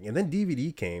or something. And then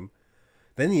DVD came,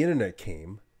 then the internet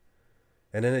came,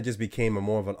 and then it just became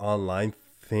more of an online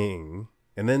thing.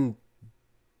 And then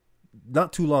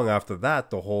not too long after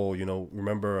that, the whole,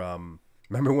 remember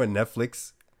when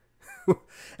Netflix,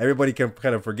 everybody kind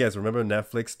of forgets. Remember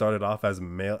Netflix started off as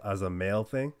a mail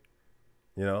thing,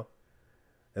 and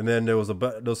then there was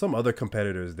some other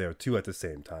competitors there too at the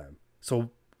same time.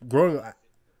 So growing up,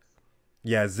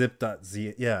 yeah,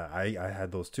 Zip.z, yeah, I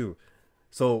had those too.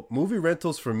 So movie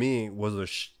rentals for me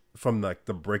was from like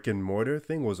the brick and mortar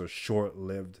thing was a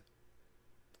short-lived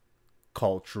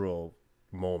cultural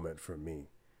moment for me.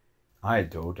 I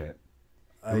adored it.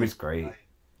 It was great.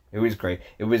 It was great.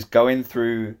 It was going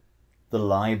through the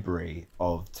library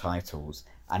of titles,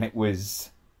 and it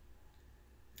was.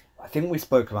 I think we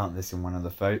spoke about this in one of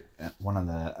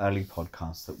the early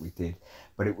podcasts that we did,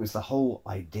 but it was the whole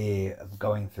idea of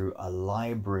going through a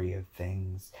library of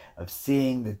things, of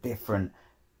seeing the different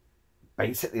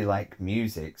basically like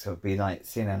music. So it'd be like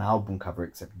seeing an album cover,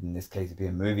 except in this case it'd be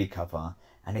a movie cover.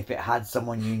 And if it had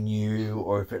someone you knew,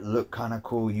 or if it looked kind of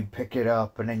cool, you pick it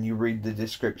up and then you read the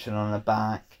description on the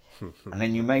back, and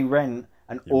then you may rent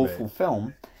an You may. awful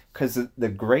film. Because the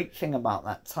great thing about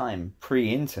that time,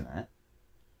 pre-internet,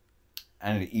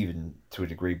 and even to a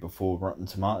degree before Rotten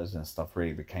Tomatoes and stuff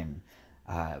really became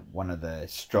one of the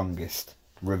strongest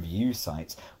review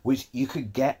sites, was you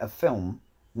could get a film,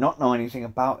 not know anything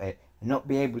about it, and not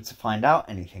be able to find out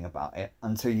anything about it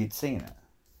until you'd seen it.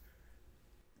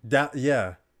 That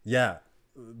yeah, yeah.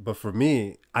 But for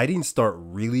me, I didn't start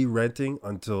really renting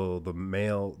until the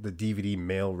DVD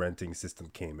mail renting system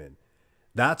came in.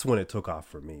 That's when it took off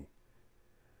for me.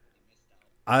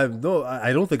 I no,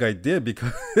 I don't think I did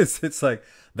because it's like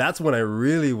that's when I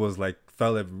really was like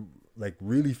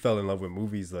really fell in love with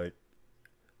movies like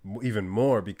even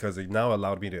more because it now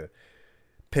allowed me to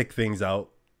pick things out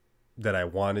that I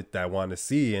want to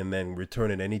see and then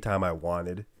return it anytime I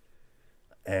wanted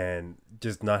and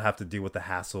just not have to deal with the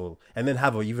hassle and then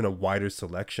have even a wider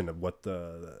selection of what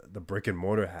the brick and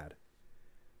mortar had.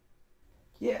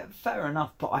 Yeah, fair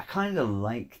enough, but I kind of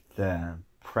like the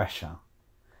pressure.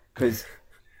 Because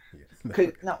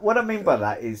now, what I mean by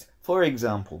that is, for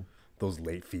example, Those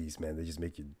late fees, man, they just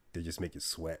make you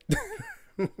sweat.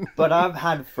 but I've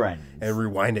had And friends,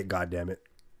 rewind it, goddammit.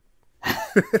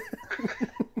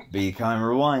 be kind,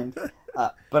 rewind,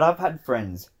 but I've had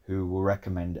friends who will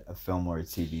recommend a film or a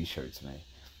TV show to me,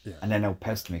 Yeah. and then they'll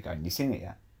pester me going, "You seen it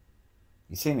yet?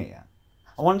 You seen it yet?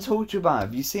 I want to talk to you about it.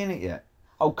 Have you seen it yet?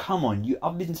 Oh, come on, you!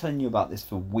 I've been telling you about this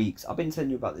for weeks. I've been telling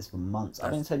you about this for months.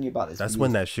 I've been That's telling you about this for that's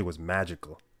when years." that shit was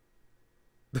magical.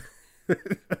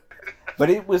 But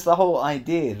it was the whole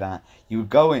idea that you would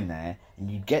go in there and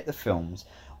you'd get the films,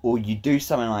 or you'd do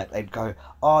something like they'd go,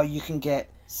 "Oh, you can get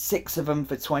six of them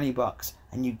for $20,"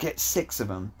 and you'd get six of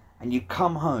them, and you'd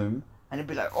come home and it'd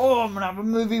be like, "Oh, I'm gonna have a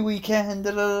movie weekend."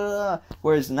 Da, da, da, da.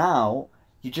 Whereas now,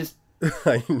 you just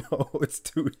I know it's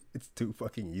too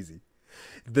fucking easy.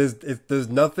 There's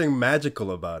nothing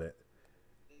magical about it.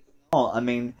 oh, I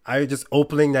mean, I just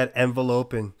opening that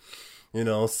envelope and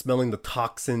smelling the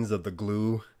toxins of the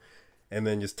glue, and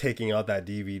then just taking out that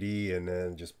DVD and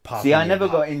then just see, I popping it. never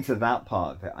got into that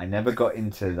part of it. I never got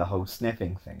into the whole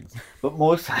sniffing things, but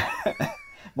more so,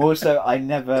 more so, I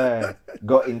never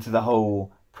got into the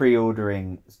whole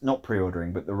pre-ordering, not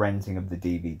pre-ordering, but the renting of the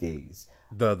DVDs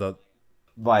The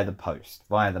via the post,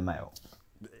 via the mail.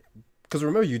 because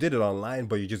remember you did it online,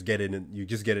 but you just get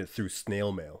it through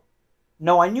snail mail.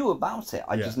 No, I knew about it.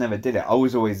 I Yeah, just never did it. I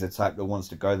was always the type that wants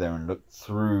to go there and look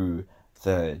through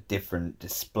the different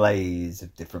displays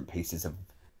of different pieces of.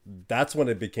 that's when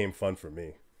it became fun for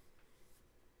me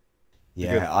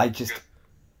because Yeah, I just.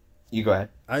 You go ahead.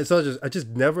 I just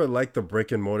never liked the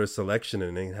brick and mortar selection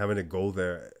and then having to go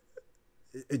there.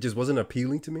 It just wasn't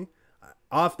appealing to me.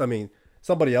 I mean,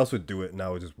 somebody else would do it and I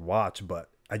would just watch, but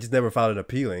I just never found it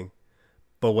appealing.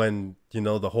 But when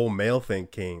the whole mail thing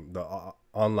came, the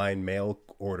online mail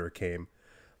order came,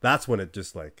 that's when it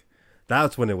just like,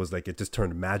 that's when it was like it just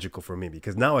turned magical for me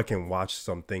because now I can watch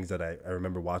some things that I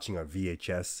remember watching on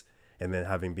VHS and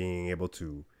then being able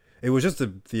to. It was just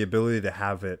the ability to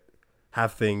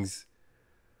have things,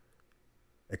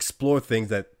 explore things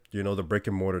that the brick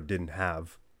and mortar didn't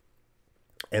have,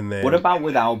 and What then about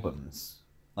with albums?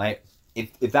 Like,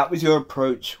 if that was your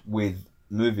approach with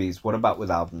movies, what about with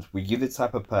albums? Were you the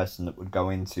type of person that would go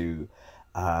into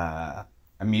a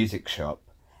music shop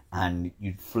and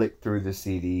you'd flick through the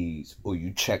CDs, or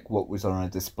you'd check what was on a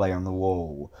display on the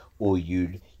wall, or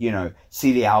you'd,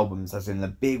 see the albums as in the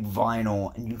big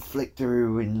vinyl, and you'd flick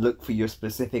through and look for your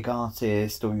specific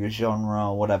artist or your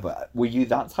genre or whatever? Were you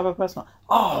that type of person?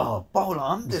 Oh, Bola,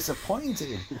 I'm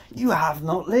disappointed. You have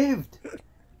not lived.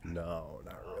 no,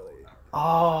 not really.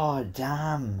 Oh,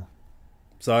 damn.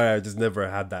 Sorry, I just never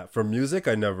had that. For music,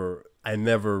 I never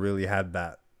really had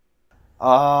that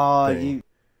Oh, thing.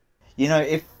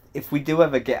 if we do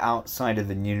ever get outside of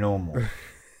the new normal,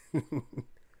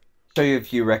 show you a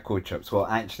few record shops. Well,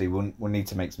 actually, we'll need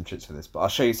to make some trips for this, but I'll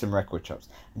show you some record shops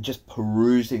and just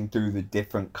perusing through the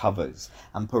different covers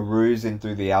and perusing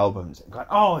through the albums and going,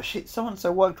 "Oh shit, so and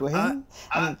so worked with I, him,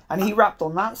 and he rapped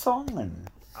on that song." And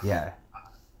yeah,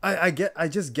 I get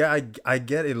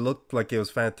it looked like it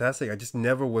was fantastic. I just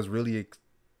never was really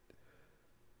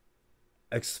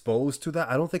exposed to that.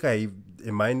 I don't think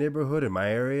in my neighborhood, in my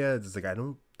area, it's like I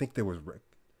don't think there was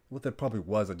what there probably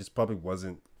was. I just probably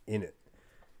wasn't in it.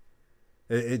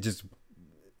 It just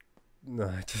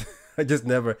no, I just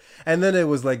never. And then it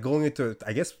was like going into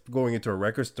a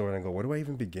record store and I go, where do I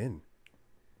even begin?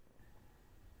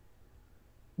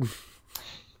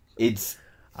 it's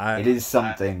I It is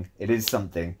something. It is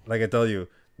something. like I tell you,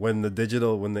 when the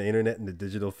internet and the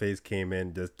digital phase came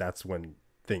in, that's when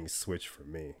things switched for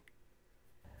me.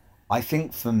 I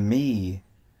think for me,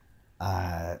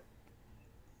 the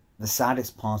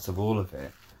saddest part of all of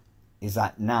it is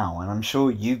that now, and I'm sure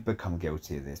you've become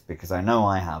guilty of this because I know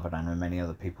I have, and I know many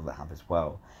other people that have as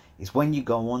well, is when you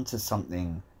go onto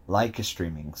something like a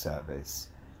streaming service,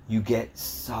 you get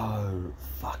so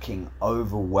fucking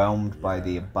overwhelmed by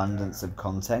the Yeah, abundance of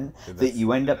content yeah. that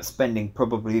you end up spending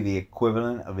probably the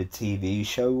equivalent of a TV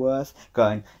show worth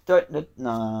going, don't, no,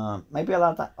 no, maybe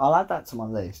I'll add that to my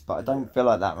list, but I don't feel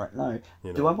like that right now.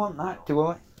 You Do I know, want that? Do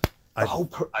I? The I whole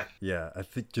yeah, I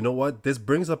think you know what? This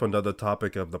brings up another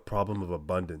topic of the problem of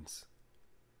abundance.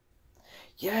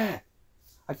 yeah.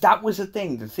 Like, that was the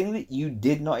thing. The thing that you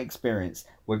did not experience,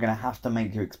 we're going to have to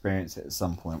make you experience it at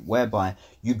some point. Whereby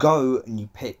you go and you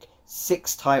pick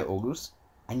 6 titles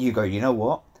and you go, you know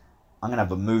what? I'm going to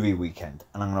have a movie weekend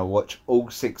and I'm going to watch all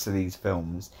 6 of these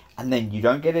films. And then you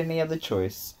don't get any other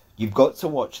choice. You've got to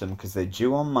watch them because they're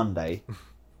due on Monday.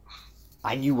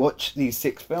 And you watch these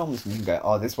 6 films and you can go,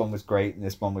 oh, this one was great and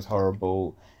this one was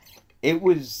horrible. It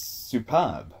was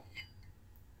superb.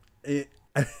 It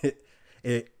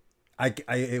it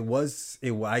it was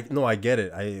it I no I get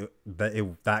it.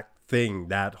 That thing,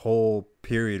 that whole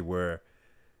period where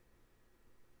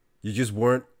you just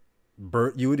weren't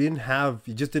you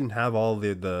just didn't have all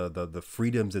the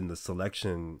freedoms and the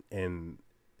selection and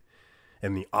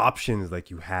the options like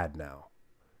you had now.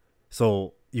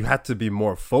 So you had to be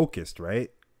more focused,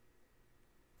 right?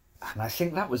 And I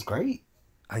think that was great.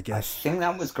 I I guess think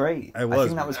that was great. I I was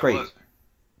think that was great.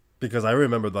 because I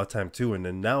remember that time too, and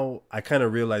then now I kind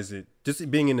of realize it.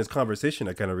 Just being in this conversation,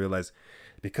 I kind of realize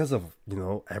because of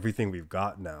everything we've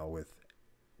got now with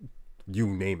you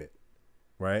name it,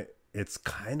 right? It's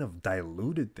kind of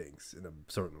diluted things in a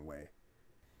certain way.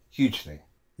 Hugely.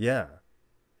 Yeah,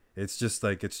 it's just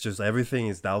everything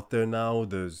is out there now.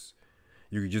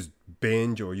 You could just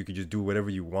binge or you could just do whatever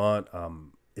you want.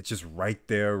 It's just right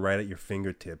there, right at your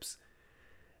fingertips.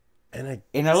 And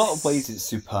In a lot of ways, it's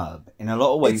superb. In a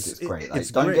lot of ways, it's great. Like,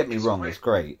 it's don't great. get me wrong, it's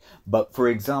great. But for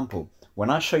example, when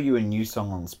I show you a new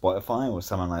song on Spotify or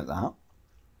something like that,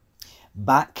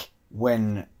 back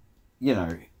when,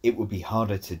 it would be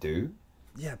harder to do,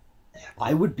 Yeah,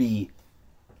 I would be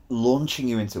launching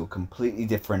you into a completely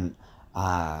different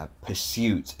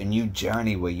pursuit, a new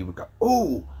journey where you would go,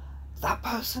 oh, that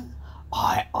person,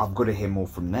 I've got to hear more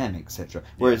from them, etc.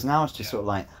 Whereas now it's just sort of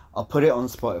like, I'll put it on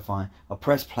Spotify, I'll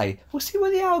press play, we'll see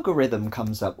what the algorithm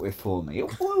comes up with for me.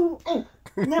 Oh,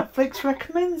 Netflix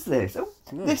recommends this. Oh,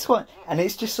 this one. And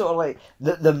it's just sort of like,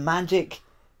 the magic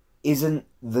isn't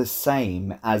the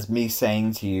same as me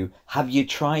saying to you, have you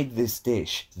tried this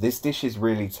dish? This dish is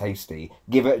really tasty.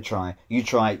 Give it a try. You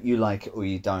try it, you like it or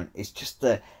you don't. It's just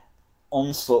the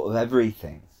onslaught of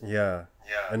everything. yeah.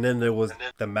 And then there was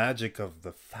the magic of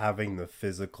having the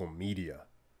physical media,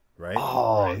 right?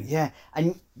 Oh, yeah.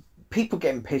 And people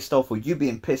getting pissed off or you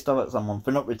being pissed off at someone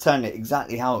for not returning it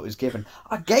exactly how it was given.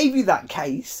 I gave you that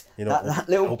case, that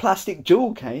little plastic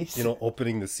jewel case.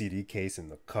 Opening the CD case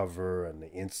and the cover and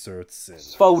the inserts and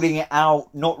Folding it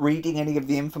out, not reading any of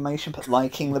the information, but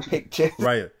liking the picture.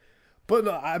 right. But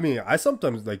no, I mean, I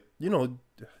sometimes there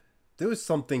was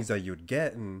some things that you'd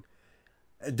get, and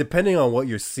depending on what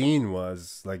your scene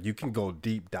was, like you can go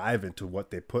deep dive into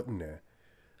what they put in there.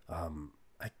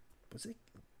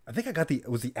 I think I got it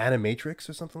was the Animatrix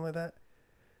or something like that.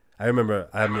 I remember.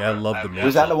 I mean, I love the movie.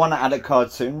 Was that the one that had a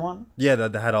cartoon one? Yeah,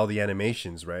 that had all the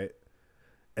animations, right?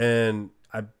 And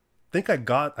I think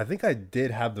I did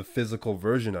have the physical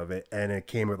version of it, and it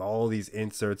came with all these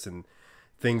inserts and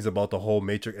things about the whole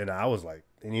Matrix. And I was like,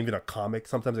 and even a comic.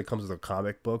 Sometimes it comes with a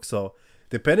comic book. So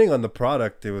depending on the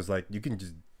product, it was like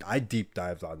I deep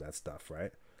dives on that stuff,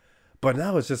 right? But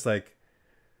now it's just like,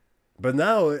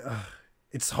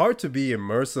 it's hard to be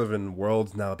immersive in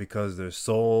worlds now because there's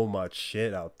so much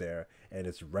shit out there and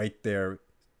it's right there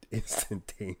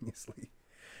instantaneously.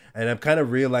 And I'm kind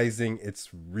of realizing it's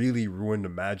really ruined the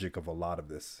magic of a lot of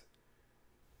this.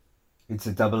 It's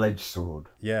a double-edged sword.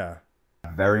 Yeah.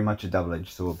 Very much a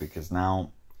double-edged sword because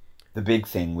now the big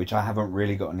thing, which I haven't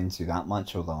really gotten into that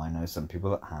much, although I know some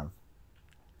people that have.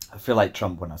 I feel like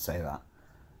Trump when I say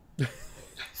that.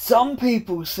 Some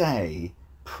people say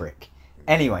prick.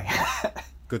 Anyway.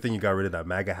 Good thing you got rid of that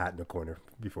MAGA hat in the corner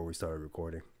before we started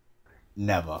recording.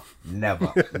 Never.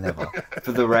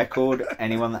 For the record,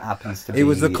 anyone that happens to be... It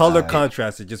was the color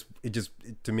contrast.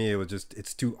 To me,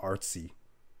 it's too artsy.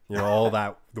 All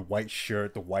that, the white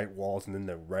shirt, the white walls, and then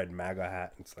the red MAGA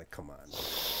hat. It's like, come on.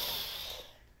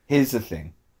 Here's the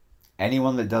thing.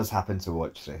 Anyone that does happen to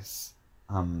watch this,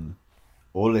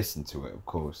 or listen to it, of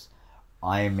course,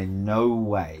 I am in no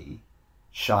way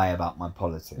shy about my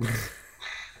politics.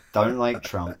 Don't like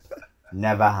Trump.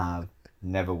 Never have.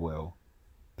 Never will.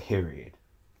 Period.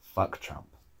 Fuck Trump.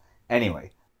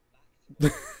 Anyway.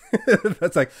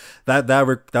 That's like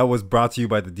that was brought to you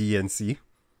by the DNC.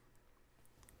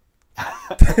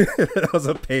 That was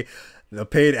a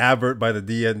paid advert by the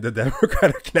the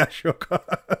Democratic National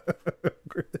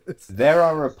Congress. There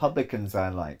are Republicans I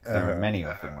like. There are many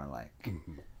of them I like.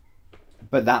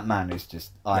 But that man is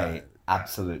just, I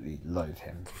absolutely loathe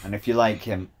him. And if you like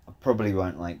him, I probably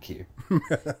won't like you.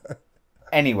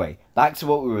 Anyway, back to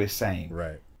what we were saying.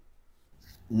 Right.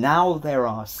 Now there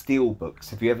are steelbooks.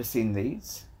 Have you ever seen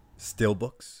these?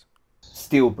 Steelbooks?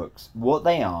 Steelbooks. What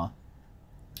they are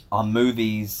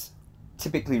movies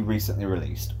typically recently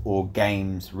released or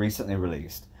games recently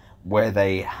released where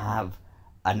they have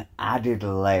an added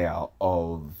layer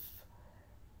of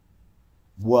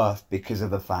worth because of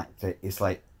the fact that it's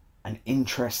like an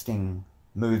interesting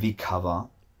movie cover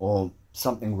or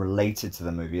something related to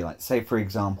the movie. Like, say for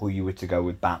example, you were to go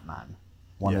with Batman,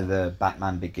 one of the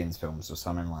Batman Begins films or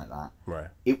something like that. Right.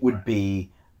 It would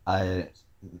be a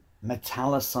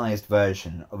metallicized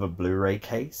version of a Blu-ray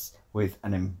case with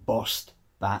an embossed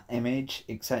bat image,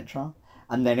 etc.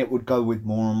 And then it would go with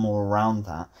more and more around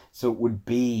that. So it would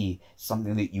be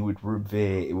something that you would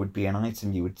revere. It would be an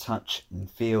item you would touch and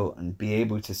feel and be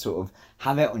able to sort of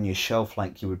have it on your shelf,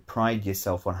 like you would pride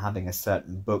yourself on having a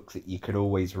certain book that you could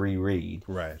always reread.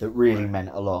 Right. That really meant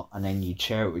a lot. And then you'd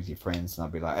share it with your friends and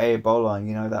I'd be like, hey, Bola,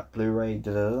 you know that Blu-ray?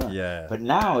 Da, da, da. Yeah. But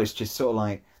now it's just sort of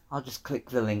like, I'll just click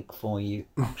the link for you.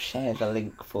 I'll share the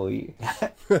link for you.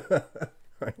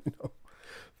 I know.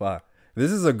 Wow.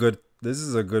 This is a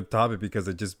good topic because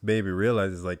it just made me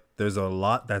realize it's like there's a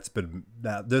lot that's been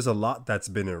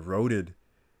eroded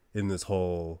in this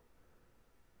whole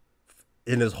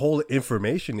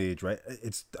information age, right?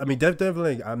 It's, I mean,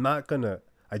 definitely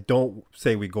I don't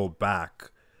say we go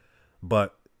back,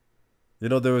 but you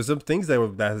know, there were some things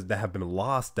that have been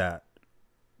lost. That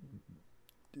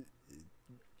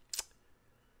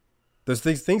there's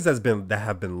things that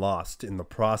have been lost in the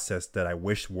process that I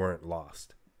wish weren't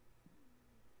lost.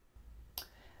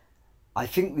 I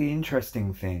think the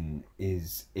interesting thing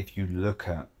is, if you look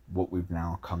at what we've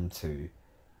now come to,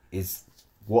 is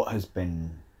what has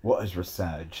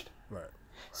resurged. Right.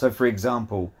 So, for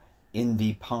example, in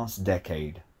the past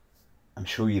decade, I'm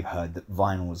sure you've heard that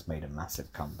vinyl's made a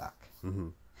massive comeback. Mm-hmm.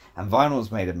 And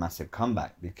vinyl's made a massive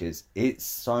comeback because it's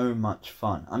so much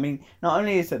fun. I mean, not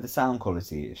only is it the sound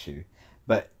quality issue,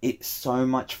 but it's so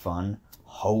much fun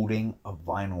holding a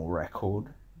vinyl record.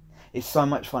 It's so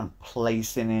much fun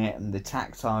placing it and the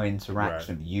tactile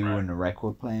interaction of you and the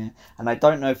record player. And I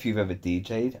don't know if you've ever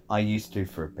DJ'd. I used to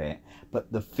for a bit.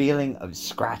 But the feeling of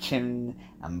scratching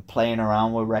and playing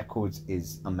around with records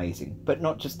is amazing. But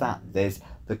not just that. There's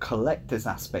the collector's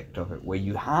aspect of it, where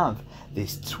you have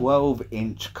this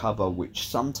 12-inch cover, which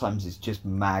sometimes is just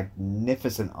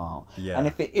magnificent art. Yeah. And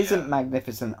if it isn't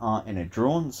magnificent art in a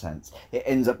drawn sense, it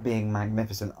ends up being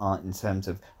magnificent art in terms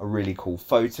of a really cool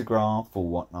photograph or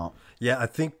whatnot. Yeah, I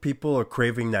think people are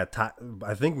craving that.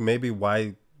 I think maybe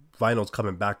why vinyl's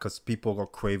coming back, because people are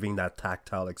craving that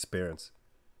tactile experience.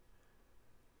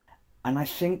 And I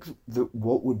think that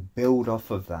what would build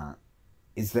off of that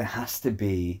is there has to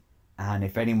be, and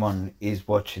if anyone is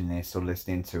watching this or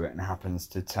listening to it and happens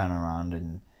to turn around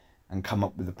and come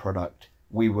up with a product,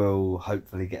 we will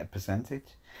hopefully get a percentage.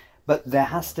 But there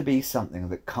has to be something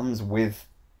that comes with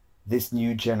this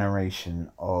new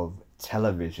generation of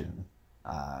television.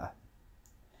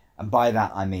 And by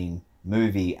that I mean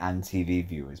movie and TV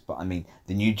viewers, but I mean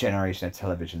the new generation of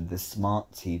television, the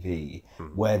smart TV,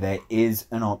 where there is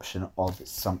an option of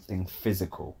something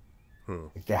physical.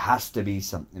 Like, there has to be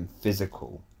something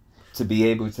physical to be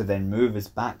able to then move us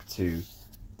back to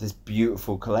this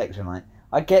beautiful collection. Like,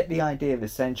 I get the idea of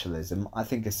essentialism. I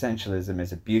think essentialism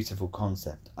is a beautiful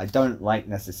concept. I don't like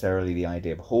necessarily the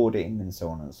idea of hoarding and so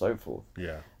on and so forth.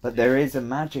 Yeah. But there is a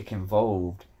magic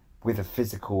involved with a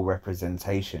physical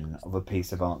representation of a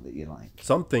piece of art that you like.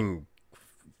 Something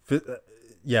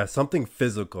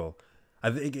physical.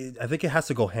 I think it has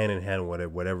to go hand in hand with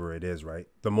whatever it is, right?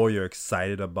 The more you're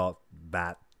excited about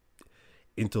that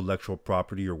intellectual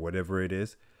property or whatever it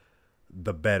is,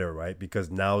 the better, right?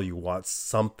 Because now you want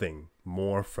something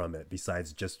more from it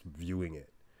besides just viewing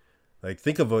it. Like,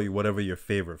 think of whatever your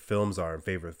favorite films are and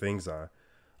favorite things are.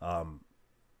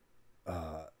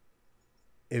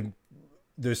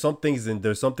 There's some things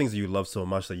that you love so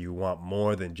much that you want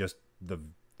more than just the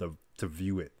to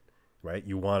view it, right?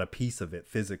 You want a piece of it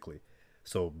physically.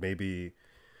 So maybe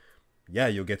yeah,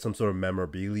 you'll get some sort of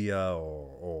memorabilia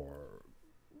or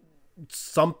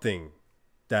something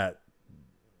that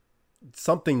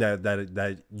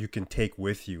that you can take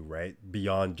with you, right?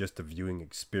 Beyond just the viewing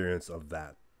experience of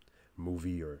that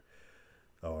movie or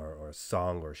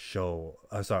song or show.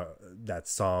 Sorry, that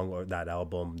song or that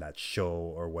album, that show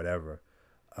or whatever.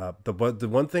 But the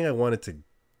one thing I wanted to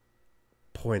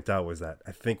point out was that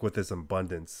I think with this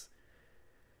abundance,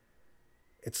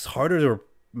 it's harder to.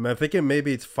 I'm thinking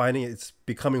maybe it's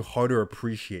becoming harder to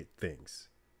appreciate things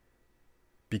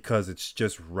because it's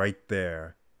just right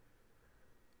there.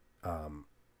 Um,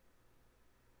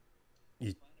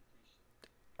 you,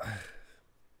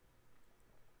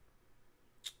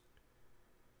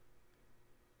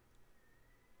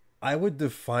 I would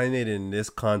define it in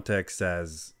this context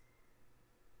as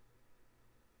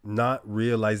not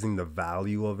realizing the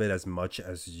value of it as much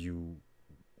as you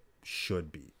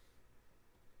should be.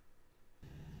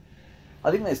 I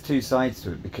think there's two sides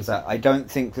to it because I don't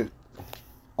think that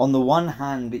on the one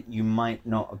hand you might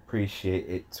not appreciate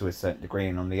it to a certain degree,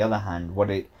 and on the other hand, what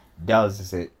it does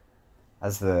is it,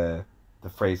 as the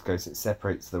phrase goes, it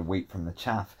separates the wheat from the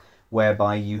chaff,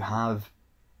 whereby you have,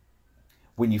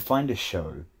 when you find a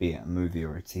show, be it a movie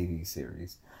or a TV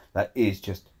series, that is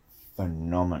just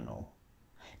phenomenal,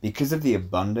 because of the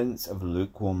abundance of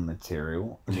lukewarm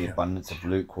material and the abundance of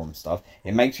lukewarm stuff,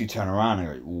 it makes you turn around and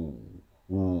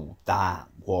go, ooh, that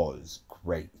was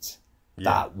great.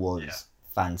 That was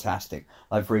fantastic.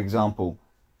 Like, for example,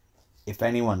 if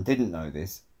anyone didn't know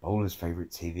this, Bowler's favourite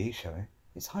TV show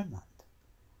is Homeland.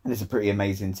 And it's a pretty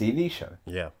amazing TV show.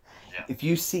 Yeah. If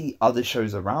you see other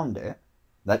shows around it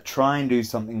that try and do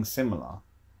something similar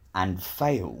and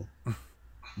fail,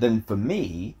 then for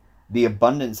me, the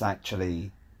abundance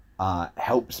actually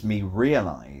helps me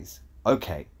realise,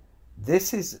 okay,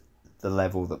 this is the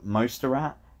level that most are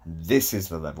at, and this is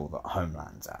the level that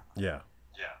Homeland's at. Yeah.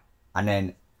 And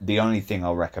then the only thing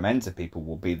I'll recommend to people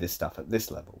will be this stuff at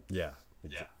this level. Yeah.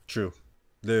 True.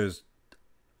 There's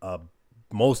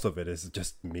most of it is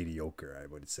just mediocre, I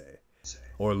would say,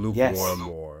 or lukewarm,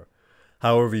 or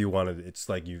however you want it. It's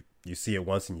like you see it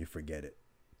once and you forget it.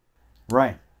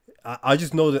 Right. I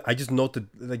just know that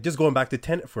like, just going back to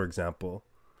Tenet, for example,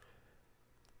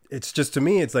 it's just, to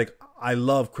me, it's like, I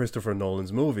love Christopher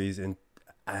Nolan's movies, and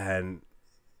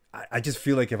I just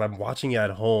feel like if I'm watching it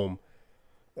at home,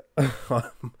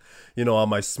 on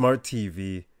my smart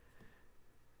TV,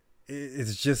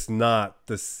 it's just not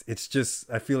this. It's just,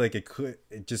 I feel like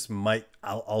it just might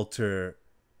alter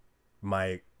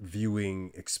my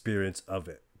viewing experience of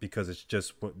it, because it's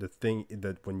just the thing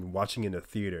that when you're watching in a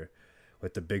theater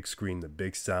with the big screen, the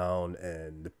big sound,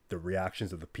 and the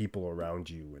reactions of the people around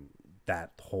you, and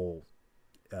that whole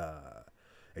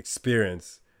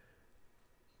experience,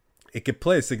 it could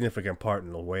play a significant part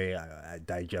in the way I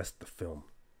digest the film.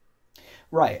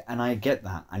 Right, and I get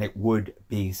that, and it would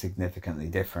be significantly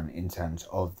different in terms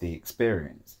of the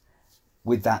experience.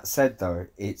 With that said, though,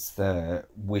 it's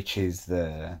which is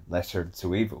the lesser of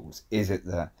two evils? Is it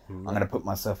that I'm going to put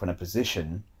myself in a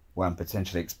position where I'm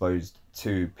potentially exposed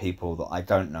to people that I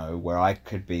don't know, where I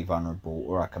could be vulnerable,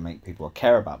 or I can make people I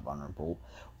care about vulnerable?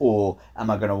 Or am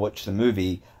I going to watch the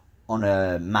movie on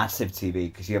a massive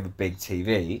TV because you have a big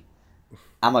TV?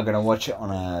 Am I going to watch it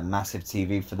on a massive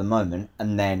TV for the moment,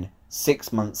 and then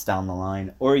 6 months down the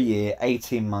line, or a year,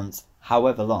 18 months,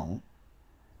 however long,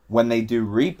 when they do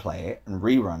replay it and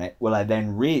rerun it, will I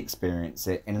then re-experience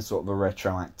it in a sort of a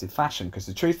retroactive fashion? Because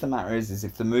the truth of the matter is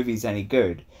if the movie's any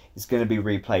good, it's going to be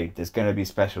replayed. There's going to be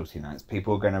specialty nights.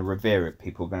 People are going to revere it.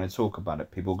 People are going to talk about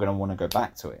it. People are going to want to go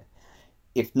back to it.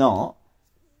 If not,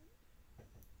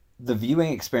 the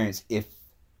viewing experience, if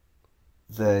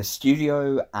the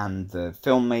studio and the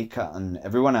filmmaker and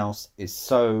everyone else is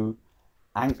so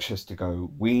anxious to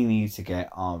go, we need to get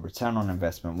our return on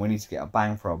investment, we need to get a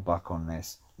bang for our buck on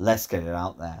this, let's get it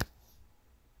out there.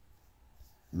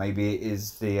 Maybe it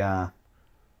is the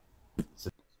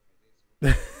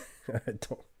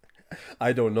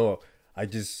I don't know. I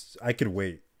could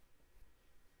wait.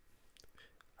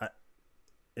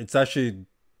 It's actually,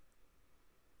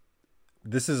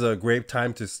 this is a great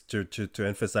time to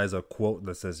emphasize a quote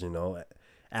that says,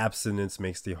 abstinence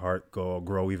makes the heart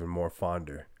grow even more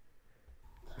fonder.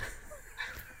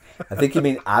 I think you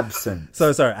mean absent.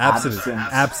 Sorry,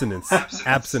 abstinence.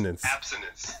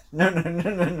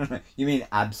 No. You mean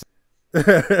absent.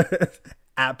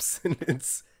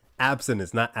 Abstinence,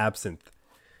 not absinthe.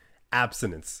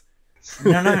 Abstinence.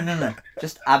 No.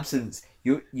 Just absence.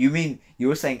 You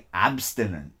were saying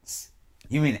abstinence.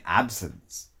 You mean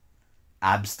absence.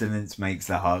 Abstinence makes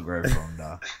the heart grow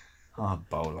fonder. Oh,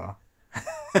 Bowler.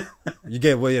 You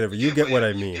get whatever. You get what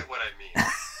I mean.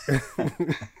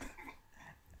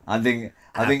 I think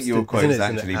your quote is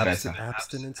actually better.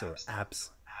 Abstinence or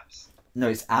abs? No,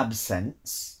 it's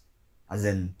absence, as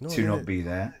in No, to yeah. not be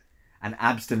there, and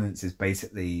abstinence is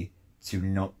basically to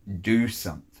not do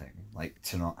something, like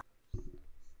to not.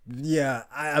 Yeah,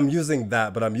 I'm using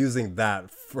that, but I'm using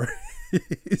that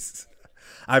phrase.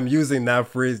 I'm using that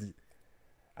phrase.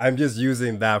 I'm just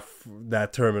using that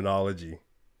terminology.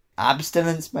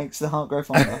 Abstinence makes the heart grow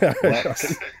fonder.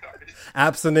 Lex.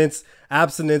 Abstinence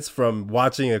from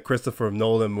watching a Christopher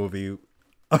Nolan movie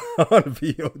on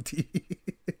VOD,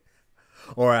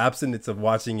 or abstinence of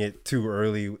watching it too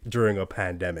early during a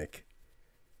pandemic.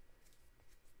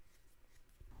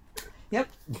 Yep.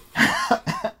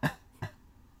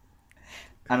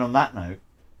 And on that note,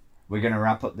 we're going to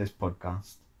wrap up this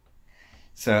podcast.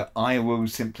 So I will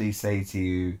simply say to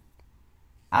you,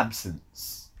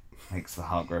 absence makes the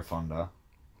heart grow fonder.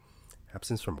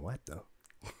 Absence from what, though?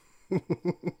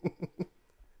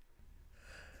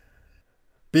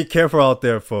 Be careful out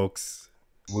there, folks.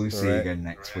 We'll see you again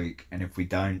next week. And if we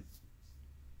don't,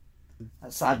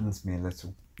 that saddens me a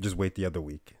little. Just wait the other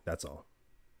week. That's all.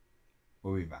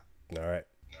 We'll be back. All right.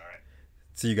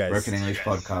 See you guys. Broken English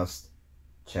Podcast.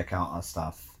 Check out our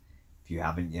stuff. If you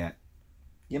haven't yet,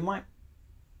 you might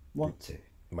want to.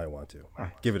 Might want to.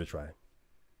 Give it a try.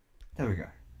 There we go.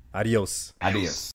 Adios. Adios.